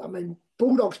 I mean,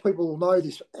 Bulldogs people will know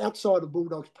this. Outside of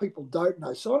Bulldogs, people don't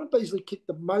know. Simon Beasley kicked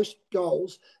the most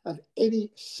goals of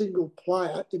any single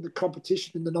player in the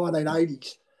competition in the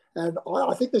 1980s. And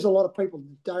I think there's a lot of people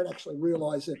that don't actually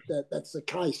realise that that's the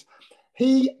case.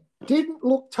 He didn't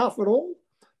look tough at all,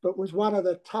 but was one of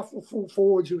the tougher full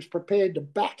forwards who was prepared to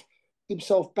back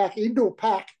himself back into a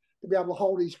pack to be able to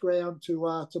hold his ground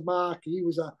to mark. He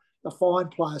was a fine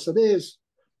player. So there's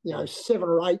 7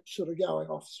 or 8 sort of going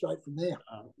off straight from there.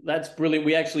 That's brilliant.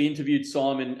 We actually interviewed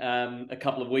Simon a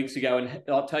couple of weeks ago, and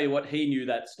I'll tell you what, he knew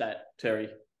that stat, Terry.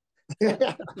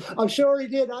 I'm sure he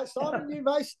did. Simon knew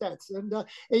most stats, and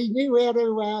he knew how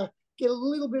to get a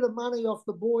little bit of money off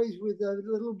the boys with a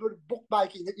little bit of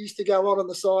bookmaking that used to go on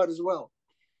the side as well.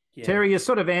 Yeah. Terry, you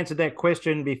sort of answered that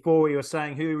question before. You were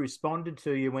saying who responded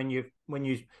to you when you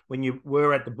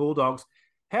were at the Bulldogs.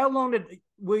 How long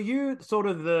were you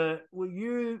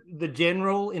the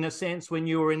general in a sense when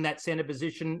you were in that centre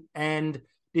position, and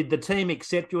did the team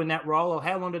accept you in that role, or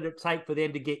how long did it take for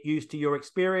them to get used to your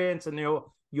experience and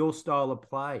your style of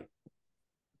play?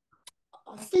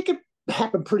 I think it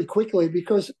happened pretty quickly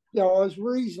because I was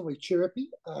reasonably chirpy.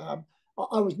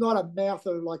 I was not a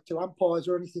mouther like to umpires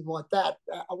or anything like that.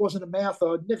 I wasn't a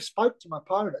mouther. I never spoke to my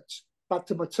opponents, but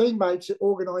to my teammates,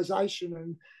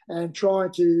 organisation and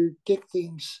trying to get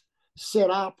things set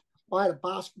up. I had a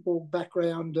basketball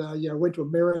background. Went to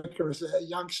America as a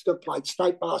youngster, played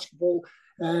state basketball,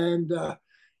 and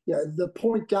the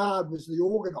point guard was the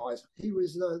organizer. He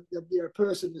was the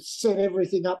person that set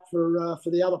everything up for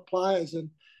the other players, and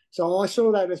so I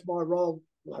saw that as my role.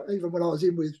 Even when I was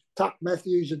in with Tuck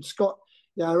Matthews and Scott,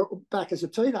 back as a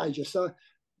teenager. So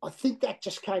I think that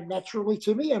just came naturally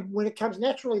to me. And when it comes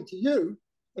naturally to you,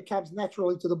 it comes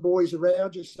naturally to the boys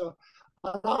around you. So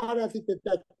I don't think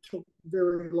that took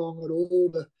very long at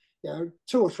all.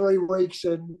 2 or 3 weeks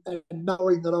and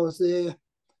knowing that I was there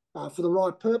for the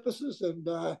right purposes, and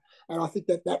I think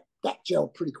that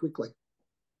gelled pretty quickly.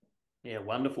 Yeah,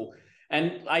 wonderful.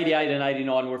 And 88 and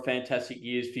 89 were fantastic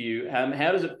years for you.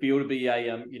 How does it feel to be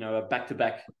a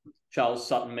back-to-back Charles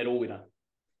Sutton medal winner?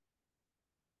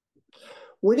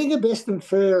 Winning a best and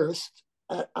fairest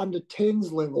at under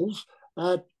 10s levels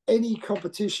at any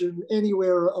competition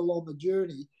anywhere along the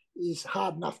journey is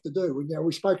hard enough to do.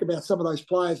 We spoke about some of those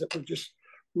players that were just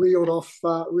reeled off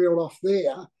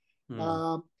there.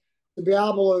 To be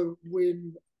able to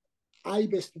win a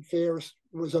best and fairest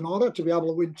was an honour. To be able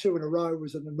to win 2 in a row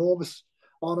was an enormous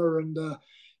honour. And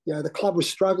the club was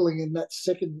struggling in that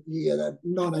second year, that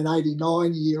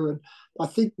 1989 year, and I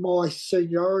think my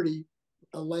seniority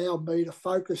allowed me to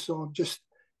focus on just,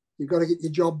 you've got to get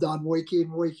your job done week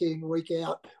in, week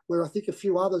out, where I think a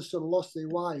few others sort of lost their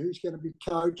way. Who's going to be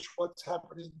coach? What's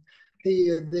happening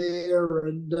here and there,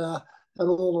 and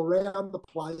all around the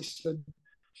place. And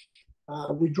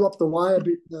we dropped away a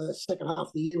bit in the second half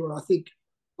of the year, and I think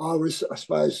I was, I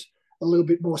suppose, a little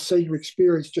bit more senior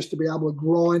experience just to be able to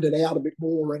grind it out a bit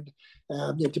more and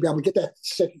to be able to get that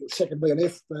second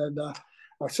BNF. And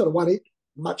I sort of won it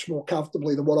much more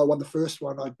comfortably than what I won the first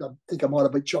one. I think I might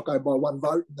have been Choco by 1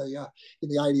 vote in the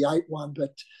 88 one.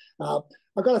 But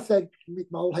I've got to thank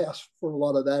Mick Molehouse for a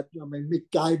lot of that. I mean,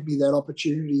 Mick gave me that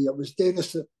opportunity. It was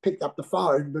Dennis that picked up the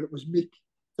phone, but it was Mick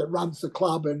that runs the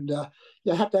club, and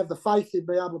you have to have the faith in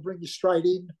being able to bring you straight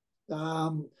in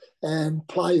and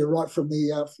play you right from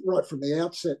the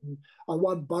outset. And I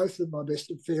won both of my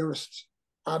best and fairest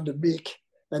under Mick,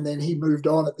 and then he moved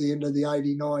on at the end of the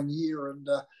 89 year. And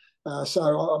so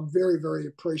I'm very, very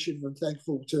appreciative and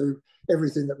thankful to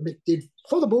everything that Mick did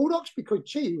for the Bulldogs, because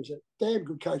he was a damn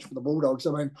good coach for the Bulldogs.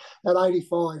 I mean, at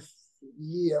 85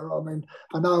 year, I mean,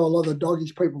 I know a lot of the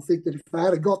Doggies people think that if they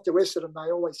had got to Essendon,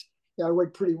 they always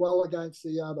went pretty well against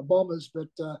the Bombers, but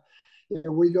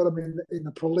we got them in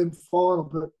the prelim final.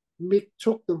 But Mick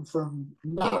took them from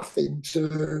nothing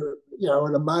to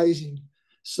an amazing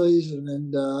season,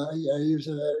 and he was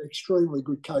an extremely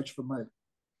good coach for me.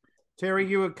 Terry,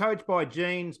 you were coached by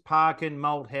Jeans, Parkin,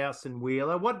 Malthouse and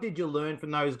Wheeler. What did you learn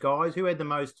from those guys? Who had the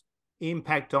most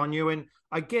impact on you? And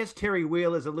I guess Terry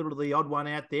Wheeler's a little the odd one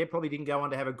out there. Probably didn't go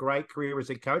on to have a great career as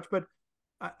a coach. But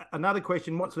another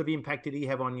question, what sort of impact did he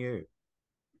have on you?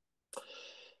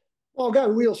 Well, I'll go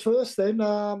Wheels first then.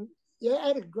 Yeah,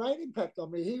 had a great impact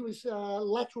on me. He was a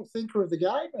lateral thinker of the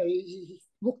game. He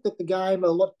looked at the game a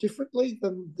lot differently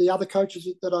than the other coaches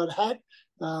that I'd had.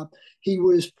 He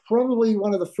was probably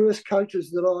one of the first coaches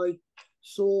that I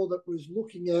saw that was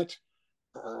looking at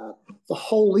the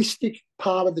holistic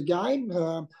part of the game.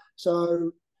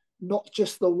 So not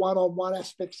just the one-on-one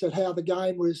aspects of how the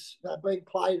game was being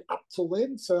played up till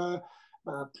then. So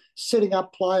setting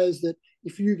up players that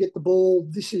if you get the ball,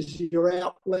 this is your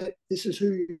outlet, this is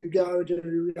who you go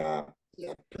to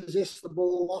possess the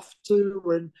ball off to,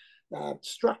 and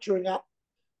structuring up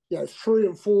 3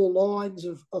 and 4 lines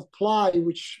of play,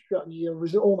 which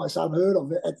was almost unheard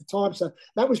of at the time. So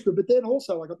that was good. But then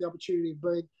also I got the opportunity of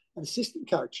being an assistant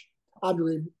coach under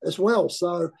him as well.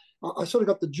 So I sort of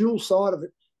got the dual side of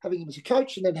it, having him as a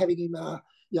coach and then having him,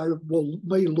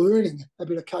 me learning a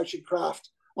bit of coaching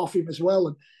craft off him as well.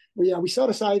 And we sort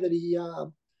of say that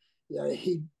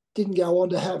he didn't go on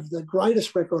to have the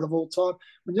greatest record of all time.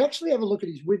 When you actually have a look at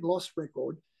his win-loss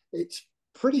record, it's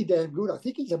pretty damn good. I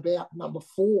think he's about number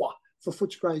 4 for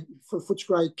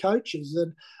Footscray coaches.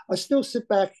 And I still sit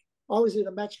back. I was in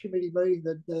a match committee meeting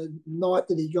the night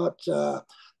that he got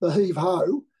the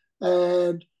heave-ho,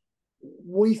 and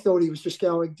we thought he was just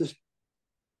going to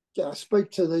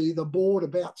speak to the board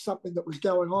about something that was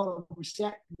going on. And we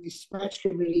sat in this match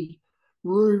committee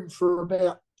room for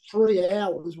about 3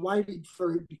 hours waiting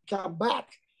for him to come back,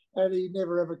 and he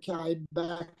never ever came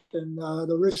back, and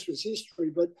the rest was history.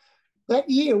 But that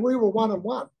year we were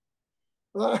 1-1.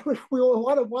 We were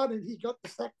 1-1, and he got the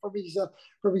sack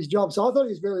from his job. So I thought he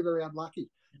was very, very unlucky.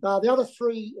 The other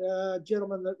 3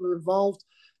 gentlemen that were involved,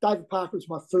 David Parker was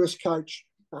my first coach.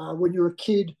 When you're a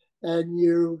kid and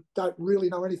you don't really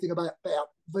know anything about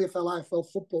VFL,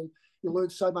 AFL football, you learn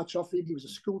so much off him. He was a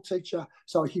school teacher,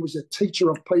 so he was a teacher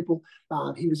of people.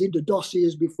 He was into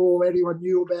dossiers before anyone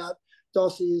knew about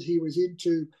dossiers. He was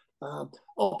into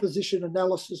opposition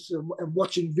analysis and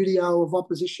watching video of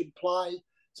opposition play.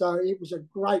 So it was a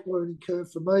great learning curve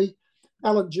for me.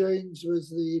 Alan Jeans was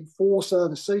the enforcer,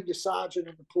 the senior sergeant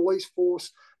in the police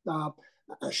force,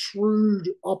 a shrewd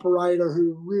operator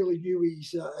who really knew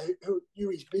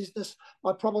his business.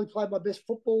 I probably played my best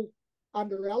football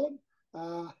under Alan,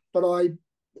 but I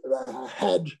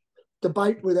had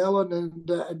debate with Alan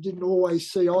and didn't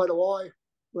always see eye to eye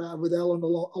with Alan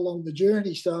along the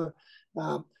journey. So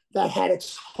that had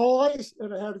its highs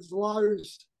and it had its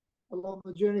lows along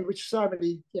the journey, which so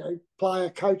many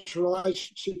player-coach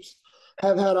relationships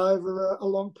have had over a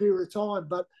long period of time.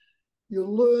 But you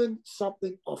learn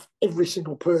something off every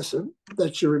single person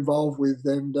that you're involved with,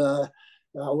 and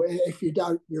if you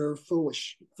don't, you're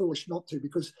foolish not to,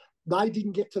 because they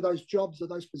didn't get to those jobs or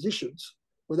those positions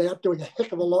without doing a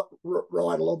heck of a lot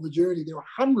right along the journey. There were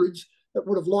hundreds that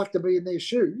would have liked to be in their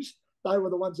shoes. They were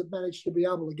the ones that managed to be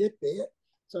able to get there.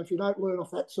 So if you don't learn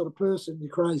off that sort of person, you're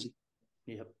crazy.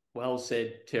 Yep. Well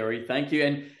said, Terry. Thank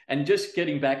you. And just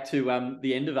getting back to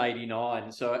the end of '89.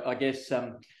 So I guess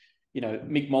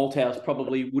Mick Malthouse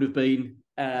probably would have been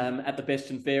at the best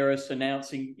and fairest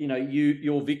announcing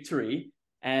your victory,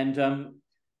 and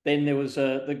then there was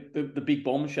the big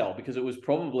bombshell, because it was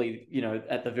probably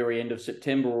at the very end of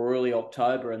September or early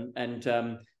October, and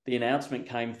the announcement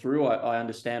came through. I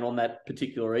understand on that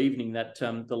particular evening that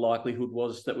the likelihood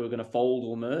was that we were going to fold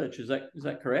or merge. Is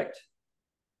that correct?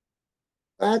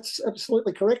 That's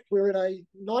absolutely correct. We're in a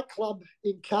nightclub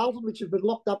in Carlton, which has been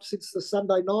locked up since the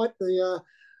Sunday night.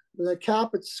 The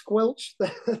carpet squelched,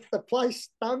 the place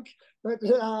stunk, but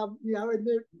and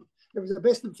it was the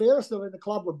best and fairest. I mean, the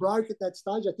club were broke at that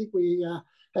stage. I think we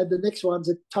had the next ones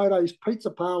at Toto's Pizza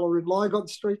Parlour in Lygon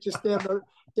Street, just down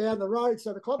the road.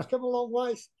 So the club's come a long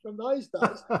way from those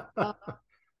days.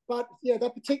 But yeah,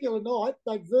 that particular night,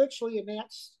 they virtually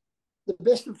announced the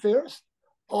best and fairest.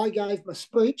 I gave my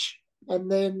speech.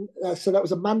 And then, so that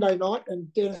was a Monday night,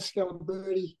 and Dennis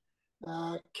Scalabirdi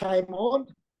came on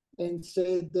and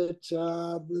said that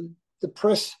the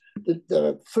press,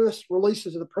 the first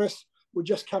releases of the press were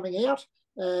just coming out,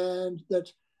 and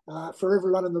that for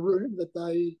everyone in the room, that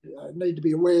they need to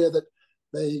be aware that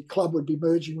the club would be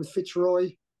merging with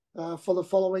Fitzroy for the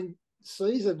following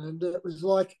season. And it was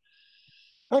like,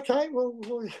 okay, well,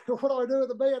 what do I do with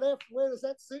the BNF? Where does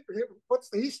that sit? What's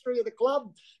the history of the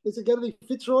club? Is it going to be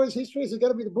Fitzroy's history? Is it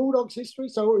going to be the Bulldogs' history?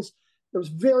 So it was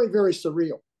very, very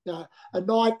surreal. A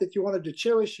night that you wanted to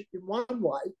cherish in one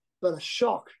way, but a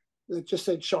shock that just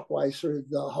sent shockwaves through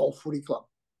the whole footy club.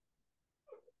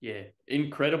 Yeah,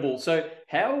 incredible. So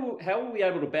how were we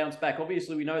able to bounce back?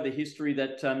 Obviously, we know the history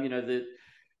that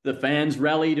the fans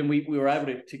rallied, and we were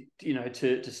able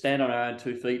to stand on our own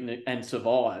 2 feet and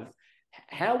survive.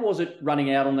 How was it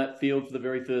running out on that field for the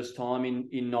very first time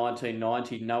in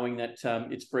 1990, knowing that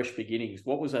it's fresh beginnings?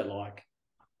 What was that like?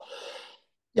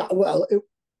 Yeah, well,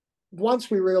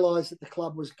 once we realised that the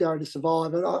club was going to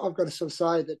survive, and I've got to sort of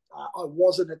say that I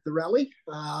wasn't at the rally.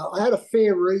 I had a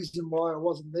fair reason why I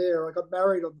wasn't there. I got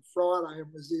married on the Friday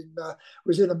and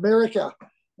was in America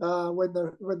when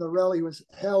the rally was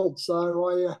held.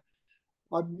 So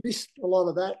I missed a lot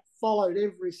of that. Followed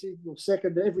every single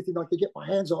second, everything I could get my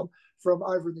hands on from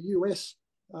over in the US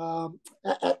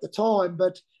at the time.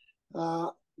 But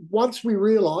once we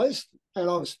realised, and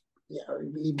I was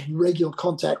in regular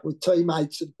contact with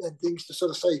teammates and things to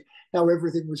sort of see how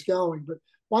everything was going. But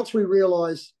once we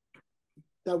realised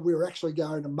that we were actually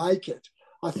going to make it,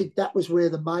 I think that was where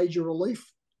the major relief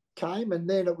came. And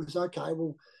then it was, okay,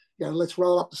 well, let's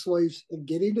roll up the sleeves and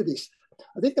get into this.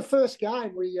 I think the first game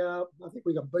I think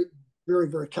we got beaten very,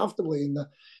 very comfortably in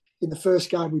the first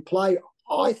game we played.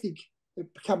 I think it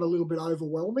became a little bit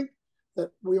overwhelming,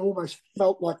 that we almost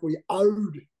felt like we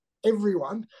owed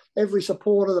everyone, every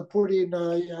supporter that put in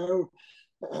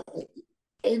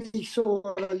any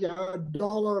sort of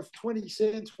dollar of 20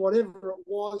 cents, whatever it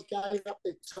was, gave up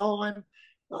their time.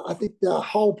 I think the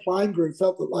whole playing group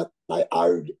felt that like they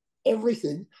owed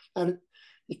everything, and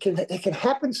it can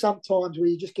happen sometimes where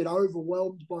you just get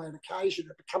overwhelmed by an occasion.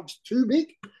 It becomes too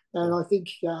big, and I think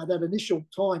that initial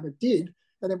time it did,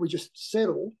 and then we just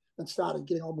settled and started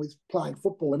getting on with playing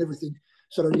football, and everything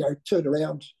sort of turned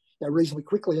around reasonably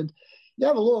quickly. And you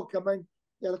have a look, I mean,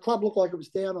 the club looked like it was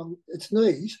down on its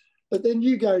knees, but then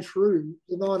you go through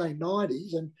the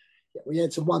 1990s, and we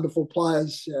had some wonderful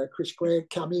players. Chris Grant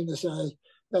come in as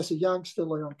a youngster,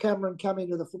 Leon Cameron come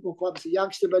into the football club as a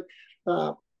youngster, but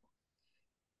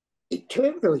it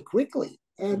turned very quickly.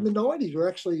 And the 90s were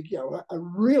actually, a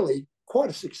really quite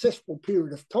a successful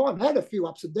period of time. Had a few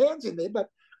ups and downs in there, but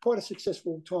quite a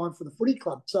successful time for the footy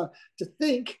club. So to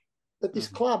think that this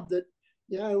club that,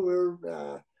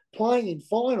 were playing in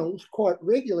finals quite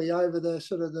regularly over the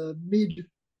sort of the mid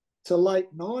to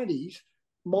late 90s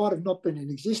might have not been in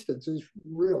existence is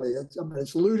really,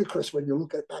 it's ludicrous when you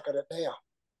look back at it now.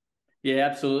 Yeah,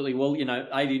 absolutely. Well,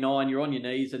 89, you're on your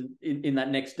knees, and in that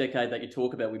next decade that you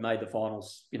talk about, we made the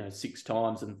finals, 6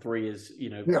 times, and 3 as,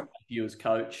 you as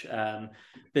coach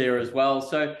there as well.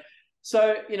 So,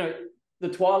 the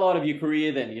twilight of your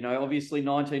career then, obviously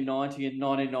 1990 and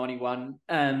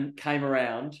 1991 came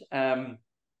around.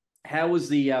 How was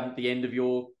the end of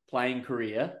your playing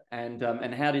career, and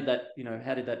how did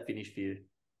that finish for you?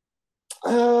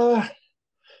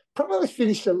 Probably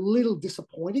finished a little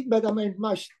disappointing, but I mean,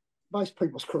 most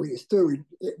people's careers do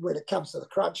when it comes to the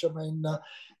crunch. I mean,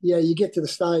 you get to the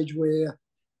stage where,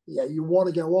 you want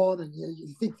to go on, and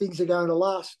you think things are going to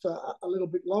last a little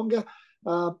bit longer.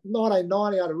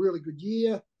 1990, I had a really good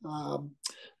year.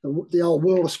 The old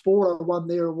World of Sport, I won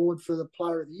their award for the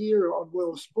Player of the Year on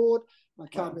World of Sport. I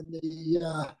come in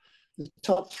the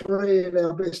top 3 of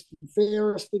our best and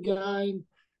fairest again.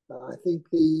 I think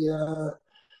the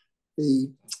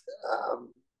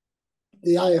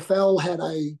AFL had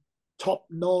a top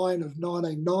 9 of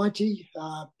 1990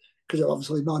 because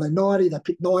obviously 1990 they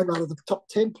picked 9 out of the top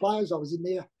 10 players. I was in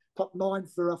there top 9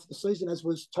 for the season, as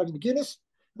was Tony McGuinness.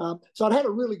 So I'd had a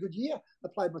really good year. I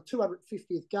played my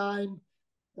 250th game,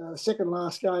 second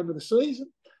last game of the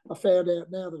season. I found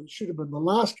out now that it should have been the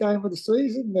last game of the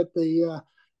season, that the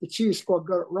cheer squad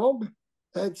got it wrong.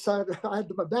 And so I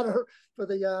had my banner for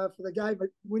the game at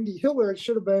Windy Hill, where it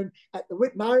should have been at the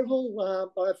Whitten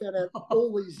Oval. I found out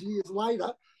all these years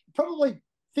later, probably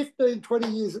 15, 20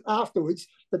 years afterwards,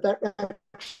 that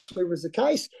actually was the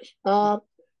case. But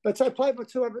so I played my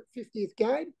 250th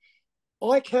game.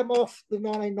 I came off the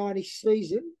 1990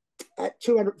 season at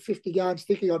 250 games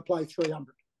thinking I'd play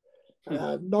 300.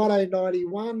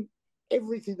 1991,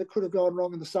 everything that could have gone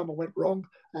wrong in the summer went wrong.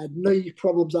 I had knee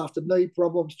problems after knee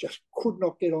problems, just could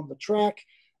not get on the track.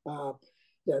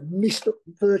 Missed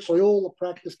virtually all the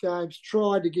practice games,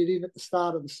 tried to get in at the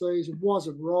start of the season,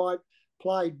 wasn't right,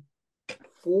 played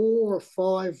 4 or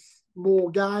 5 more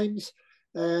games,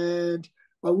 and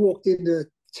I walked into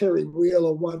Terry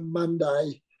Wheeler one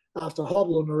Monday after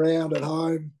hobbling around at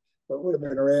home. It would have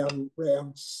been around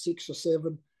round 6 or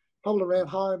 7, hobbled around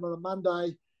home on a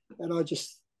Monday, and I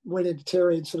just went into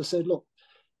Terry and sort of said, look,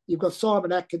 you've got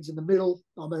Simon Atkins in the middle.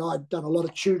 I mean, I'd done a lot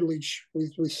of tutelage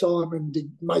with Simon to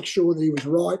make sure that he was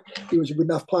right. He was a good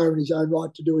enough player in his own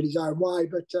right to do it his own way.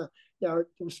 But, the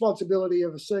responsibility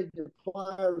of a senior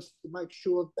player is to make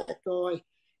sure that guy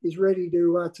is ready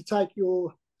to take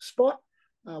your spot.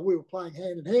 We were playing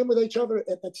hand in hand with each other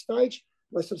at that stage.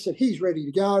 I sort of said, he's ready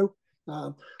to go.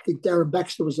 I think Darren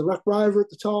Baxter was the ruck rover at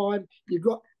the time. You've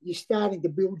got you're starting to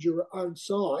build your own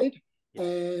side.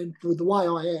 And with the way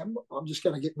I am, I'm just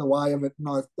going to get in the way of it. And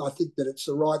I think that it's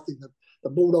the right thing. That the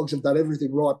Bulldogs have done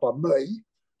everything right by me.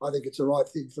 I think it's the right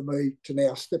thing for me to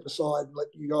now step aside and let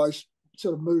you guys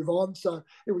sort of move on. So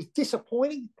it was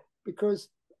disappointing because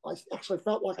I actually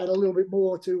felt like I had a little bit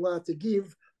more to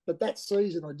give, but that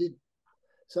season I didn't.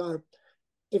 So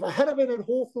if I had been at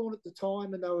Hawthorn at the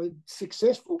time and they were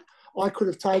successful, I could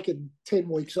have taken 10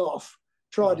 weeks off,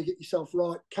 tried to get yourself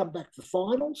right, come back for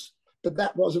finals. But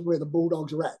that wasn't where the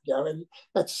Bulldogs are at, and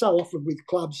that's so often with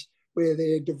clubs where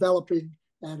they're developing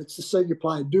and it's the senior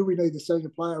player. Do we need the senior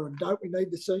player and don't we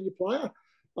need the senior player?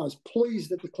 I was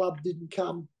pleased that the club didn't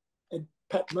come and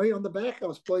pat me on the back. I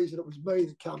was pleased that it was me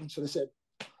that came and sort of said,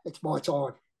 it's my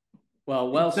time.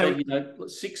 Well said.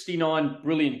 69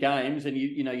 brilliant games, and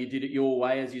you did it your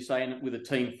way, as you're saying, with a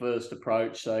team first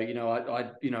approach. So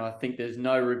I think there's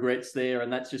no regrets there,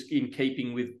 and that's just in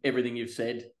keeping with everything you've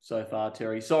said so far,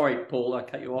 Terry. Sorry, Paul, I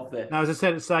cut you off there. No, as I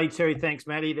said to say, Terry, thanks,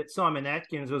 Matty, that Simon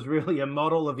Atkins was really a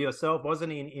model of yourself,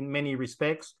 wasn't he? In many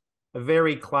respects, a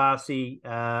very classy,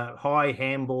 high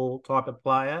handball type of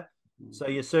player. So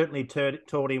you certainly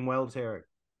taught him well, Terry.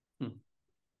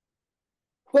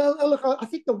 Well, look, I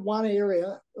think the one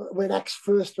area when Axe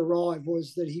first arrived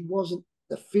was that he wasn't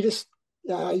the fittest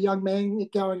young man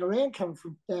going around, coming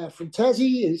from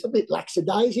Tassie. He's a bit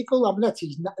lackadaisical. I mean,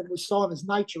 it was Simon's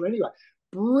nature anyway.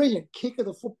 Brilliant kick of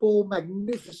the football,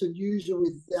 magnificent user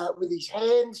with his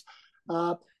hands.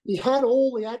 He had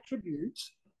all the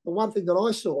attributes. The one thing that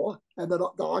I saw and that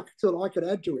I thought I could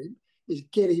add to him is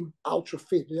get him ultra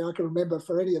fit. I can remember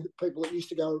for any of the people that used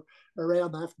to go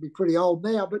around, they have to be pretty old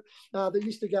now, but they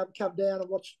used to come down and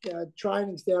watch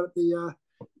trainings down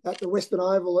at the Western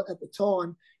Oval at the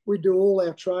time. We'd do all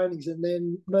our trainings, and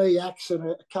then me, Axe, and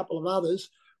a couple of others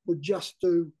would just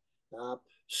do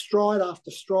stride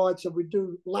after stride. So we'd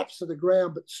do laps of the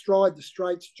ground, but stride the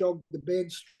straights, jog the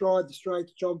bends, stride the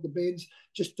straights, jog the bends,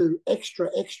 just do extra.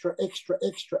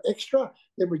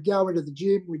 Then we'd go into the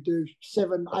gym, we'd do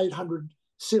 700-800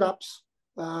 sit-ups,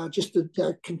 just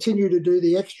to continue to do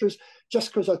the extras,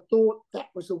 just because I thought that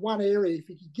was the one area, if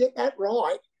he could get that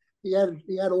right, he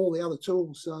had all the other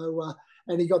tools. So,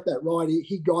 and he got that right.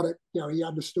 He got it. He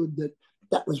understood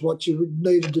that was what you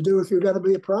needed to do if you were going to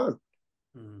be a pro.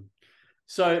 Mm.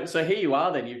 So here you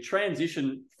are then. You've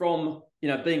transitioned from,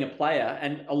 being a player,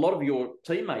 and a lot of your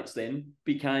teammates then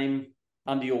became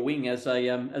under your wing as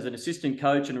an assistant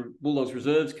coach and a Bulldogs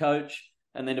reserves coach,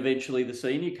 and then eventually the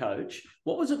senior coach.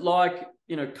 What was it like,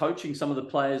 coaching some of the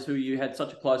players who you had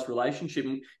such a close relationship?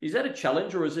 Is that a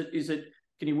challenge, or is it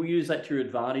can you use that to your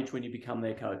advantage when you become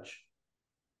their coach?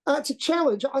 It's a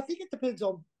challenge. I think it depends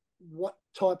on what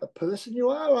type of person you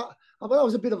are. I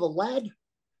was a bit of a lad.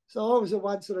 So I was the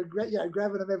one sort of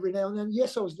grabbing them every now and then.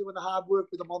 Yes, I was doing the hard work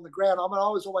with them on the ground. I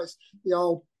was always the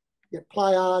old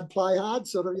play hard,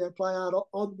 sort of play hard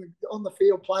on the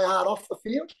field, play hard off the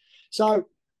field. So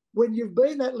when you've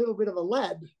been that little bit of a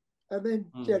lad and then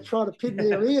trying to pin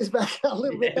their ears back a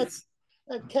little bit,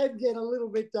 that can get a little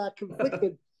bit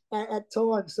conflicted at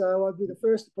times. So I'd be the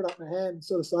first to put up my hand and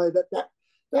sort of say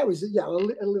that was a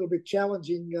little bit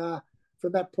challenging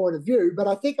from that point of view. But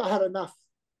I think I had enough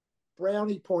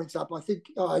brownie points up. I think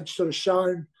I'd sort of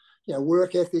shown,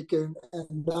 work ethic and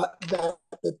that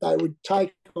they would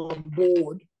take on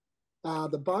board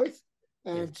the both.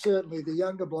 And certainly the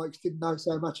younger blokes didn't know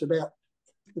so much about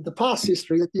the past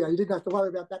history that you didn't have to worry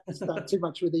about that too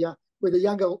much with the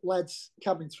younger lads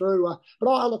coming through. But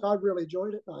I really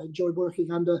enjoyed it. I enjoyed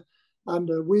working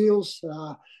under Wheels.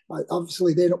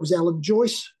 Obviously, then it was Alan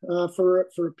Joyce for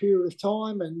a period of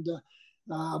time, and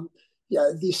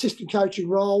the assistant coaching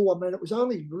role. I mean, it was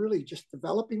only really just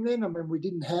developing then. I mean, we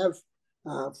didn't have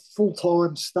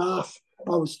full-time staff.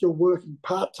 I was still working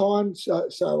part-time, so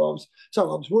I was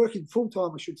working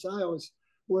full-time, I should say. I was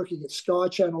working at Sky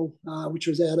Channel, which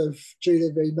was out of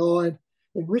GTV9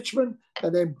 in Richmond,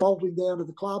 and then bolting down to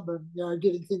the club and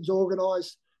getting things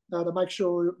organised to make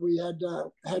sure we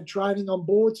had training on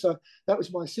board. So that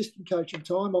was my assistant coaching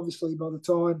time. Obviously, by the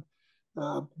time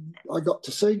I got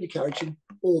to senior coaching,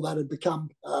 all that had become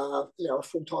a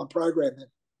full-time program then.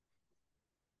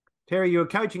 Terry, you were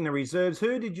coaching the reserves.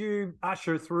 Who did you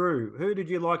usher through? Who did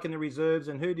you like in the reserves,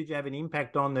 and who did you have an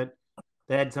impact on that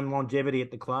they had some longevity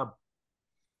at the club?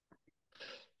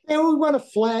 Yeah, we won a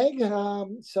flag.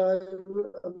 So,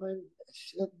 I mean,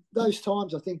 those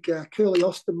times, I think Curly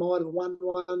Austin might have won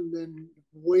one, then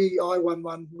I won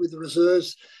one with the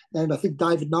reserves, and I think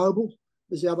David Noble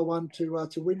was the other one to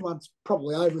win one,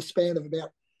 probably over a span of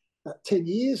about 10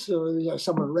 years, or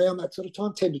somewhere around that sort of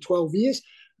time, 10 to 12 years.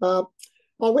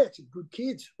 We had some good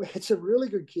kids. We had some really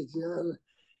good kids.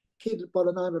 kid by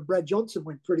the name of Brad Johnson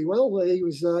went pretty well. He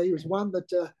was one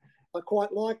that I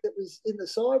quite liked that was in the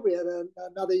side. We had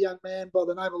another young man by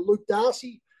the name of Luke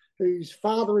Darcy, whose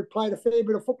father had played a fair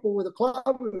bit of football with the club.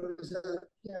 He was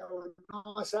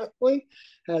a nice athlete.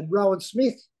 Had Rowan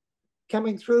Smith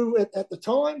coming through at the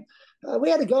time. We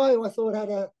had a guy who I thought had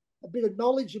a bit of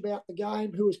knowledge about the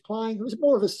game who was playing, who was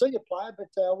more of a senior player,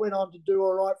 but went on to do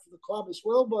all right for the club as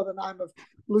well, by the name of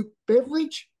Luke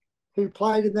Beveridge, who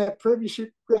played in that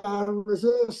premiership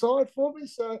reserve side for me.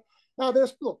 So there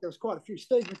was quite a few.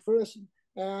 Steve McPherson,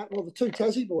 the two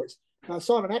Tassie boys,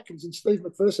 Simon Atkins and Steve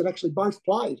McPherson actually both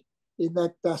played in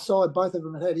that side. Both of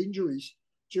them had injuries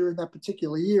during that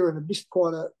particular year and had missed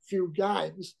quite a few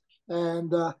games,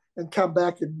 and come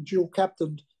back and dual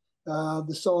captained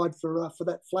the side for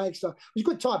that flag. So it was a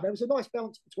good time. It was a nice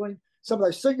balance between some of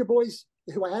those senior boys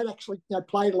who I had actually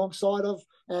played alongside of,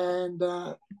 and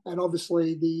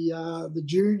obviously the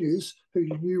juniors who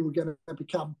you knew were going to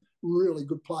become really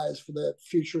good players for the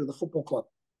future of the football club.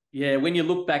 Yeah, when you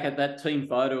look back at that team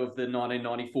photo of the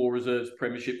 1994 Reserves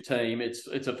Premiership team, it's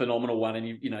a phenomenal one, and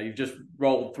you've just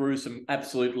rolled through some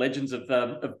absolute legends of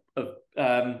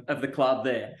the club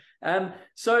there.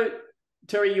 So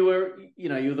Terry, you were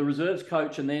the reserves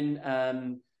coach, and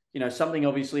then something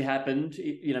obviously happened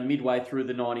midway through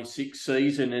the 96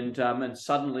 season, and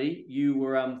suddenly you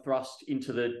were thrust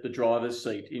into the driver's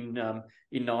seat in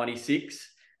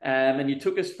 96, and you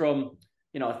took us from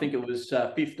I think it was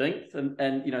 15th,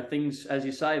 and things, as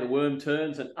you say, the worm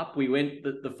turns and up we went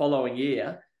the following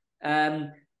year.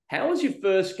 How was your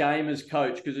first game as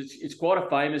coach? Because it's quite a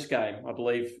famous game, I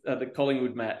believe. The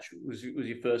Collingwood match was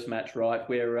your first match, right?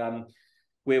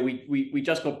 Where we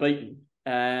just got beaten.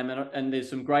 And there's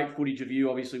some great footage of you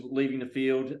obviously leaving the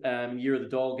field, year of the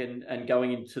dog, and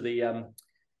going into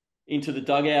the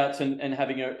dugouts and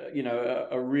having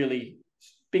a really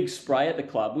big spray at the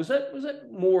club. Was that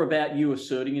more about you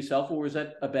asserting yourself, or was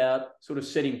that about sort of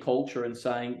setting culture and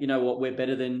saying, you know what, we're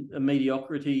better than a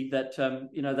mediocrity that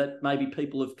that maybe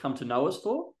people have come to know us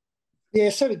for? Yeah,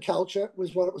 setting culture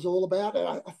was what it was all about.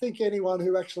 And I think anyone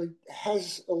who actually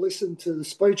has listened to the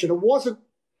speech, and it wasn't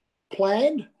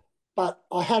planned, but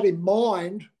I had in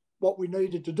mind what we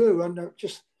needed to do, and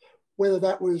just whether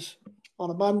that was on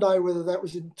a Monday, whether that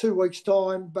was in 2 weeks'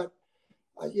 time. But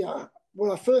when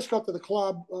I first got to the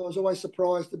club, I was always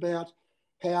surprised about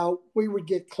how we would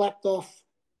get clapped off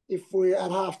if we at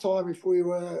halftime if we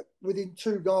were within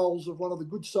 2 goals of one of the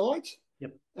good sides.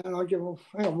 Yep. And I go, well,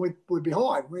 hang on, we're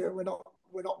behind. We're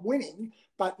not winning,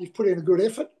 but you've put in a good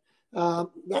effort.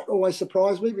 That always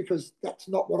surprised me because that's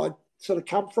not what I sort of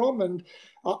come from, and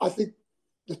I think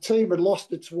the team had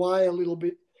lost its way a little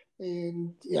bit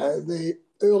in the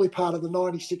early part of the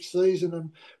 96 season,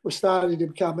 and was starting to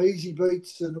become easy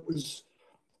beats, and it was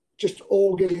just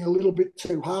all getting a little bit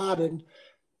too hard. And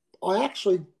I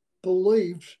actually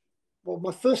believed,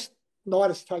 my first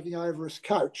night as taking over as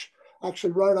coach, I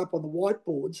actually wrote up on the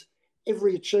whiteboards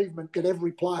every achievement that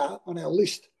every player on our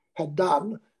list had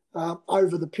done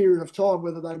over the period of time,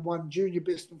 whether they won junior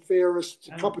best and fairest,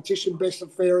 competition best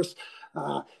and fairest,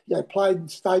 played in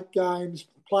state games,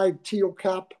 played Teal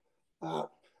Cup,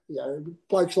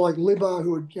 blokes like Libba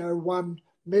who had won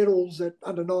medals at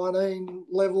under 19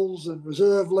 levels and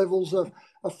reserve levels of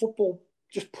football.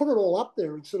 Just put it all up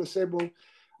there and sort of said, well,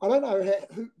 I don't know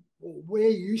where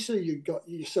you see you got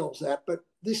yourselves at, but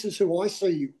this is who I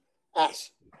see you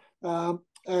as.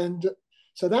 And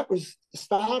so that was the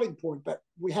starting point, but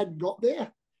we hadn't got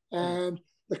there. And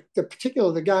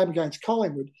the game against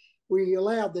Collingwood, we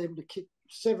allowed them to kick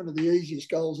 7 of the easiest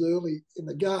goals early in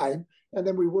the game, and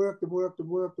then we worked.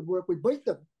 We beat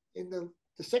them in the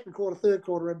second quarter, third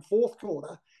quarter, and fourth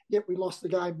quarter, yet we lost the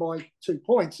game by 2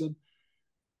 points. And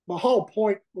my whole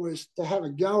point was to have a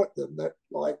go at them, that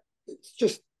it's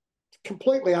just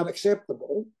completely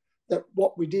unacceptable that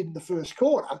what we did in the first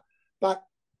quarter, but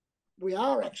we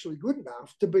are actually good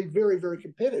enough to be very, very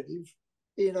competitive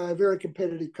in a very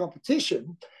competitive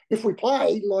competition if we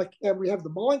play and we have the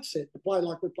mindset to play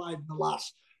like we played in the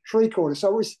last 3 quarters. So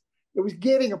it was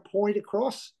getting a point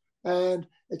across, and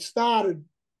it started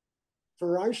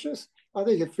ferocious. I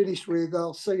think it finished with,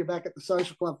 I'll see you back at the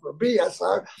social club for a beer.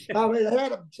 So, I mean, it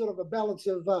had a sort of a balance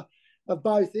of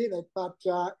both in it. But,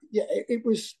 it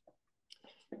was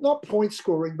not point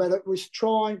scoring, but it was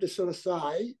trying to sort of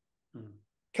say,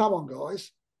 come on,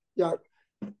 guys,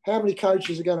 how many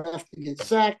coaches are going to have to get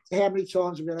sacked? How many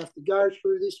times are we going to have to go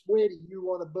through this? Where do you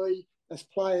want to be as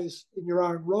players in your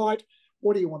own right?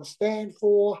 What do you want to stand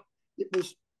for? It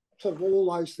was sort of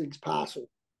all those things parcel.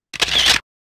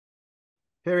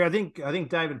 Perry, I think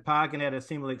David Parkin had a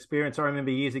similar experience. I remember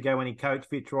years ago when he coached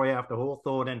Fitzroy after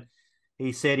Hawthorn, and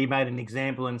he said he made an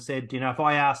example and said, if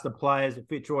I ask the players at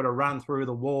Fitzroy to run through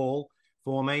the wall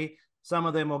for me, some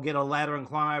of them will get a ladder and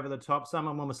climb over the top, some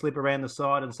of them will slip around the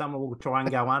side, and some will try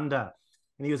and go under.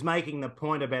 And he was making the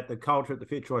point about the culture at the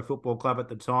Fitzroy Football Club at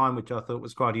the time, which I thought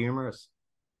was quite humorous.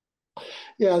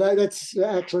 Yeah, that's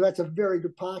a very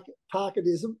good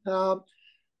Parkingism.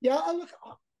 Look,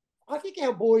 I think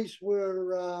our boys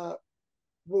were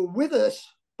with us,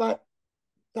 but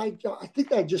I think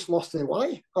they just lost their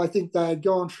way. I think they had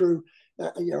gone through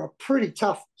a pretty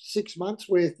tough 6 months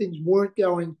where things weren't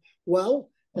going well,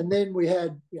 and then we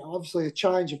had obviously a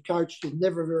change of coach is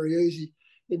never very easy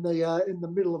in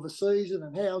the middle of a season,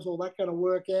 and how's all that going to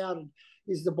work out? And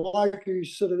is the bloke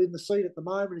who's sort of in the seat at the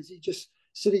moment, is he just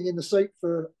sitting in the seat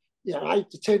for 8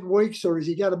 to 10 weeks, or is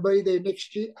he going to be there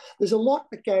next year? There's a lot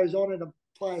that goes on in a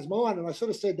player's mind, and I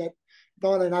sort of said that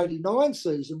 1989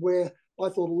 season where I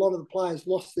thought a lot of the players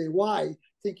lost their way,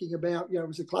 thinking about,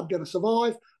 was the club going to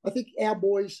survive? I think our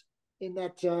boys in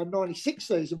that 96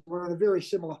 season were in a very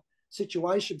similar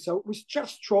situation. So it was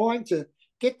just trying to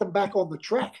get them back on the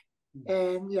track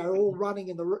and, all running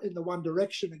in the one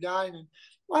direction again. And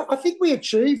I think we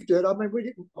achieved it. I mean, we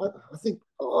didn't. I think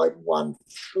I won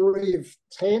 3 of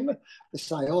 10. They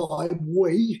say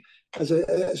we as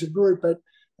a group, but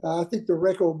I think the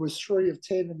record was 3 of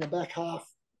 10 in the back half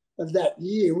of that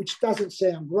year, which doesn't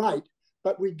sound great.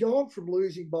 But we'd gone from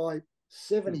losing by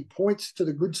 70 points to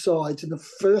the good sides in the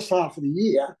first half of the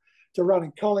year to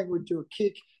running Collingwood to a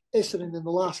kick, Essendon in the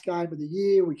last game of the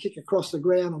year. We kick across the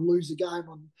ground and lose the game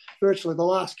on virtually the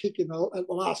last kick in the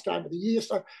last game of the year.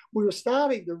 So we were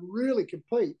starting to really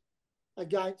compete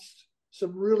against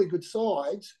some really good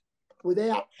sides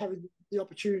without having the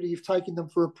opportunity of taking them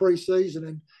for a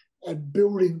pre-season and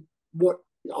building what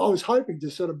I was hoping to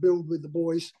sort of build with the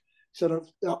boys sort of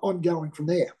ongoing from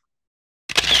there.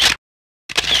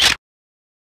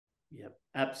 Yep,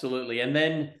 absolutely. And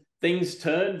then things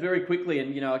turned very quickly,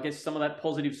 and I guess some of that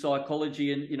positive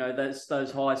psychology and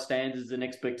those high standards and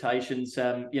expectations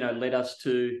led us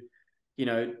to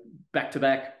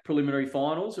back-to-back preliminary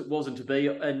finals. It wasn't to be,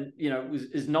 and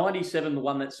is 97 the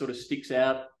one that sort of sticks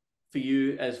out for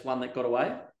you as one that got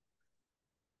away?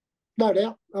 No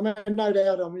doubt. I mean, no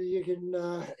doubt. I mean, you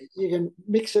can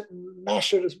mix it and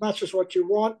mash it as much as what you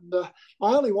want. And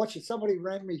I only watched it. Somebody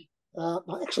rang me.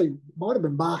 Actually, might have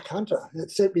been Mark Hunter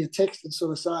that sent me a text and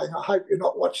sort of saying, "I hope you're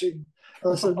not watching."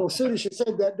 And I said, "Well, as soon as you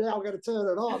said that, now I'm going to turn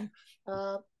it on."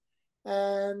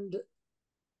 And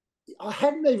I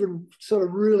hadn't even sort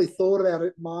of really thought about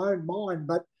it in my own mind,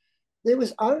 but there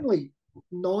was only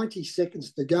 90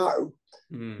 seconds to go.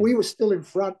 We were still in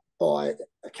front by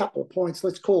a couple of points,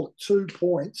 let's call it 2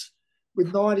 points,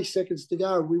 with 90 seconds to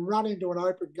go. We run into an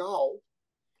open goal.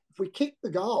 If we kick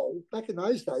the goal, back in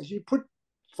those days, you put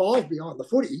 5 behind the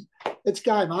footy, it's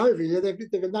game over. There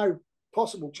was no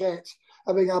possible chance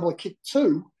of being able to kick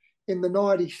 2 in the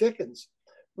 90 seconds.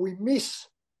 We miss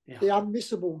the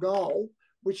unmissable goal,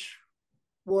 which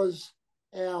was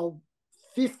our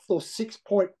 5th or 6th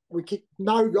point. We kicked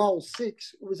no goal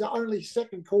 6. It was the only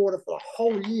second quarter for the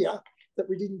whole year that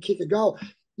we didn't kick a goal.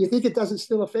 You think it doesn't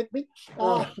still affect me?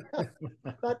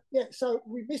 But yeah, so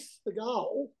we miss the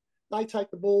goal. They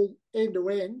take the ball end to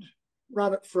end,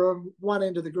 run it from one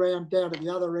end of the ground down to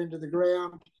the other end of the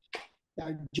ground.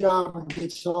 Jarman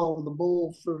gets hold of the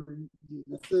ball for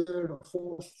the 3rd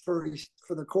or 4th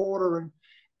for the quarter and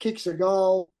kicks a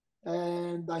goal,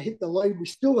 and they hit the lead. We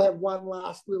still have one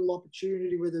last little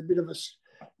opportunity with a bit of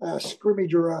a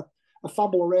scrimmage or a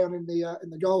fumble around in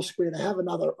the goal square to have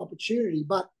another opportunity.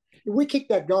 But if we kick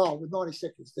that goal with 90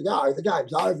 seconds to go, the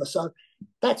game's over. So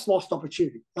that's lost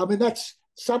opportunity. I mean, that's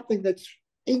something that's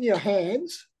in your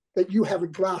hands that you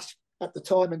haven't grasped at the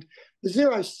time. And the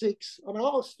 0-6, I mean,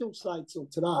 I'll still say till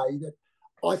today that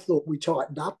I thought we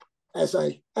tightened up as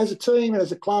a team and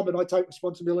as a club, and I take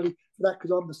responsibility for that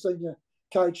because I'm the senior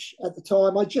coach at the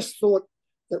time. I just thought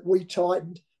that we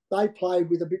tightened. They played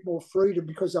with a bit more freedom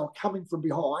because they were coming from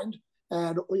behind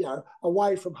and,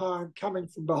 away from home, coming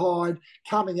from behind,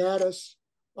 coming at us.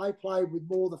 They played with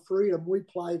more of the freedom. We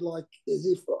played like as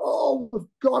if, we've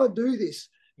got to do this.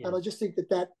 Yeah. And I just think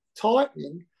that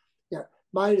tightening,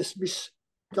 made us miss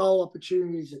goal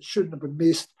opportunities that shouldn't have been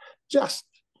missed. Just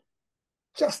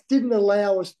didn't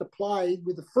allow us to play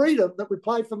with the freedom that we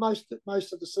played for most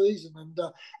of the season. And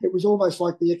it was almost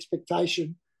like the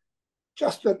expectation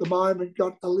just at the moment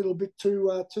got a little bit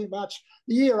too much.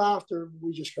 The year after,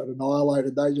 we just got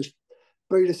annihilated. They just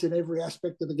beat us in every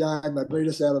aspect of the game. They beat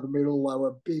us out of the middle. They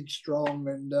were big, strong,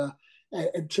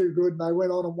 and too good. And they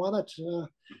went on and won it.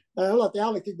 The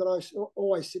only thing that I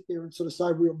always sit there and sort of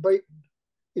say, we were beaten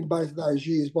in both of those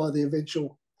years by the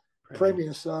eventual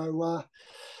Premier. So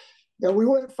we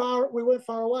weren't far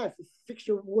away. If the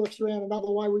fixture works around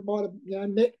another way, we might have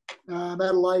met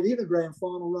Adelaide in a grand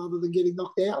final rather than getting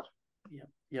knocked out.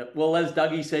 Yeah. Well, as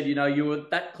Dougie said, you were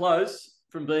that close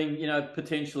from being,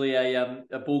 potentially a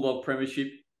Bulldog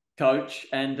Premiership coach,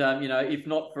 and if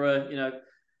not for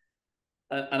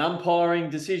an umpiring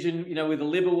decision, with a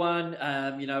Libba one,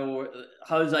 or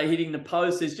Jose hitting the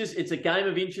post. It's a game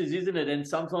of inches, isn't it? And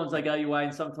sometimes they go your way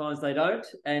and sometimes they don't.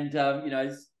 And,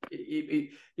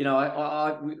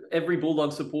 every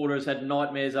Bulldog supporter has had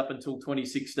nightmares up until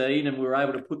 2016, and we were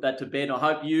able to put that to bed. I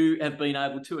hope you have been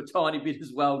able to a tiny bit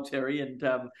as well, Terry. And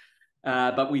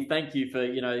but we thank you for,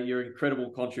 your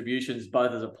incredible contributions,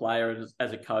 both as a player and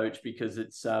as a coach, because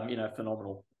it's,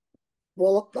 phenomenal.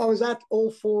 Well, I was at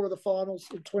all 4 of the finals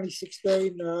in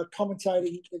 2016,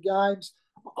 commentating the games.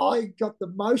 I got the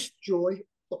most joy.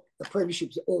 Look, the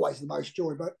premiership's always the most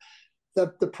joy, but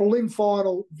the prelim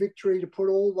final victory to put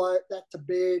all that to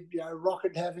bed,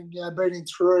 Rocket having been in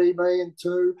 3, me in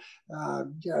 2,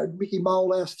 Mickey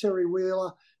Molehouse, Terry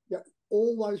Wheeler,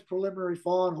 all those preliminary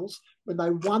finals, when they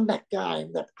won that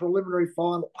game, that preliminary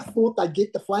final, I thought they'd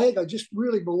get the flag. I just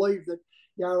really believed that,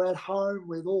 at home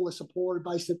with all the supporter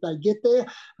base that they get there.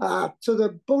 To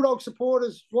the Bulldog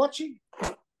supporters watching,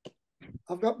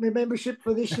 I've got my membership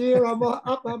for this year. I'm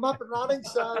up and running.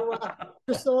 So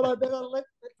just thought I better let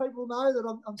people know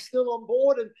that I'm still on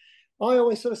board. And I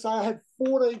always sort of say I had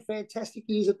 14 fantastic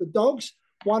years at the Dogs,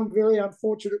 one very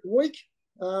unfortunate week,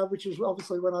 which is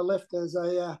obviously when I left as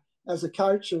a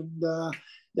coach. And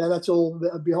that's all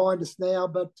behind us now.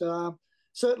 But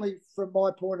certainly from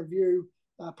my point of view,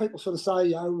 people sort of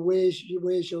say, where's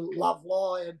your love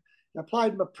lie? And I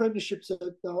played my premierships at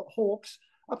the Hawks.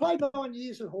 I played 9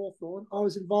 years at Hawthorn. I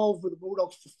was involved with the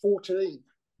Bulldogs for 14.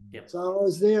 Yep. So I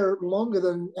was there longer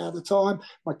than the time.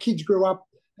 My kids grew up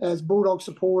as Bulldog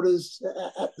supporters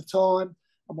at the time.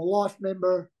 I'm a life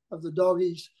member of the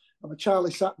Doggies. I'm a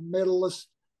Charlie Sutton medalist.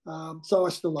 So I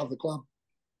still love the club.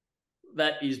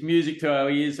 That is music to our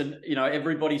ears. And,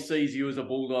 everybody sees you as a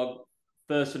Bulldog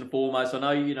first and foremost. I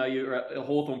know, you're a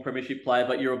Hawthorn Premiership player,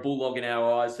 but you're a Bulldog in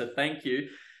our eyes. So thank you.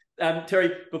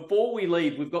 Terry, before we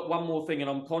leave, we've got one more thing, and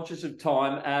I'm conscious of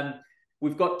time.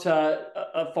 We've got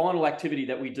a final activity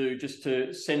that we do just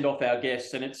to send off our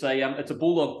guests, and it's a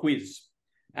Bulldog quiz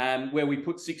where we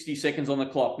put 60 seconds on the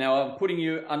clock. Now, I'm putting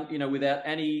you, without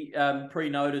any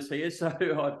pre-notice here, so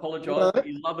I apologise, but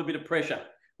you love a bit of pressure,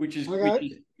 which is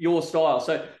your style.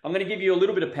 So I'm going to give you a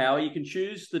little bit of power. You can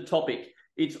choose the topic.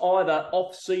 It's either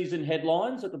off-season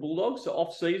headlines at the Bulldogs, so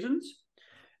off-seasons,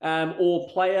 or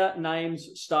player names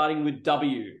starting with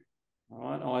W, all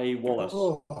right, i.e. Wallace.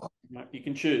 Oh. You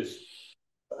can choose.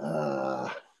 No,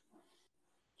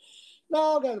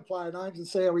 I'll go to player names and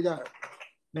see how we go.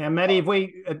 Now, Matty, if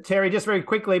we Terry, just very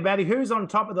quickly, Matty, who's on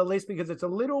top of the list? Because it's a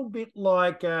little bit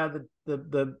like the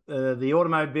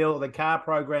automobile, the car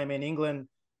program in England,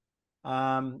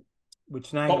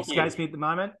 which name escapes me at the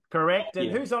moment. Correct.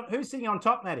 And who's sitting on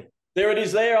top, Matty? There it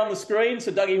is there on the screen.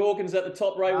 So Dougie Hawkins at the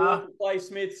top, Ray Walker, Clay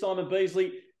Smith, Simon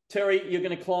Beasley. Terry, you're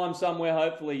going to climb somewhere,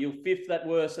 hopefully. You'll fifth at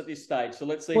worst at this stage. So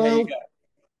let's see how you go.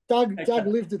 Doug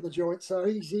lived in the joint, so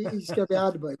he's going to be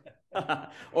hard to beat.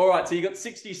 All right, so you've got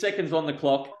 60 seconds on the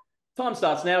clock. Time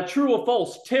starts now. True or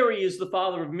false? Terry is the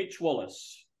father of Mitch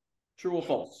Wallace. True or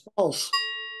false? False.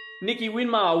 Nicky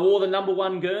Winmar wore the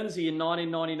 #1 Guernsey in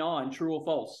 1999. True or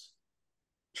false?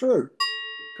 True.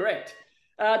 Correct.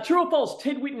 True or false?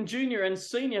 Ted Whitten Jr. and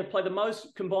Senior play the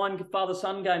most combined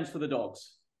father-son games for the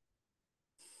Dogs.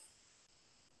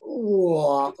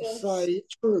 Oh, I'll say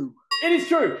true. It is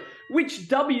true. Which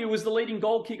W was the leading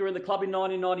goal kicker in the club in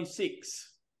 1996?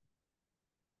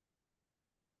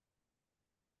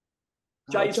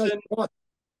 Jason Watts.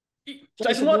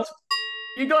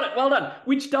 You got it. Well done.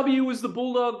 Which W was the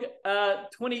Bulldog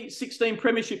 2016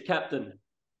 Premiership captain?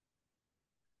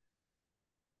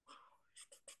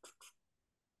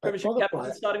 Premiership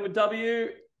captain starting with W.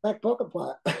 Back pocket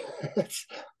player.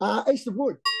 Easton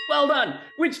Wood. Well done.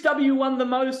 Which W won the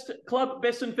most club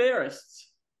best and fairest?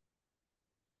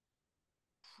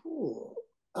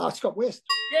 Scott West.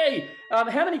 Yay.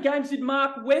 How many games did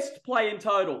Mark West play in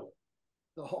total?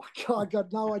 Oh, God, I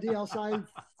got no idea. I'll say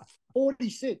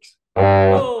 46.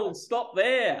 Oh, stop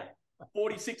there.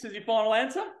 46 is your final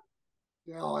answer?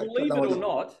 No, believe it or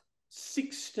not,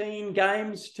 16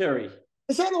 games, Terry.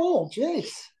 Is that all? Jeez.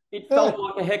 It felt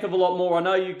like a heck of a lot more. I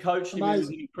know you coached him. He was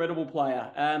an incredible player.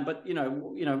 But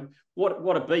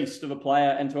what a beast of a player,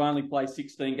 and to only play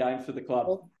 16 games for the club.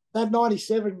 Well, that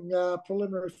 97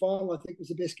 preliminary final, I think, was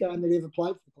the best game that ever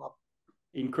played for the club.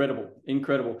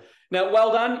 Incredible. Now,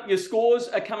 well done. Your scores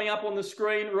are coming up on the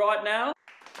screen right now.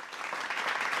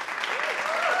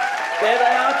 There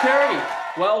they are, Terry.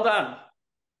 Well done.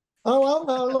 Oh,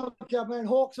 well, look, I mean,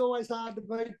 Hawk's always hard to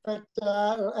beat, but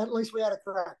at least we had a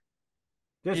crack.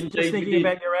 Just thinking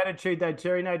about your attitude, though,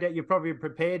 Terry. No doubt you're probably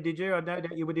prepared, did you? I know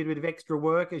that you did a bit of extra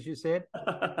work, as you said,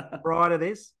 prior to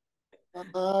this.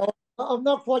 I'm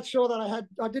not quite sure that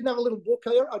I didn't have a little book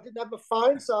here. I didn't have my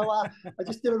phone, so I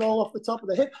just did it all off the top of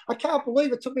the head. I can't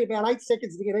believe it took me about 8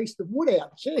 seconds to get Easton Wood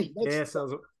out. Gee, that's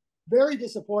very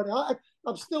disappointing.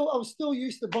 I'm still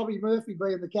used to Bobby Murphy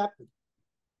being the captain.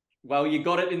 Well, you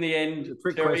got it in the end,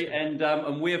 Terry,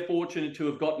 and we're fortunate to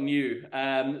have gotten you.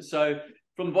 So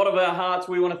from the bottom of our hearts,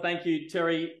 we want to thank you,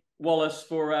 Terry Wallace,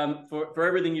 for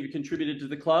everything you've contributed to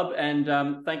the club, and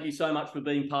thank you so much for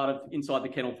being part of Inside the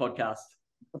Kennel podcast.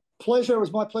 Pleasure. It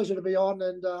was my pleasure to be on,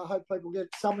 and I hope people get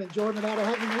some enjoyment out of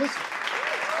having me listen.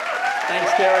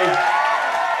 Thanks, Terry.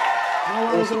 No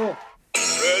worries at all.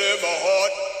 Red in my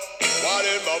heart, white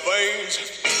in my veins,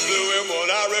 blue in one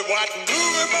eye, red, white, and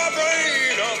blue in my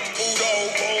brain. I'm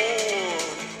Bulldog boy.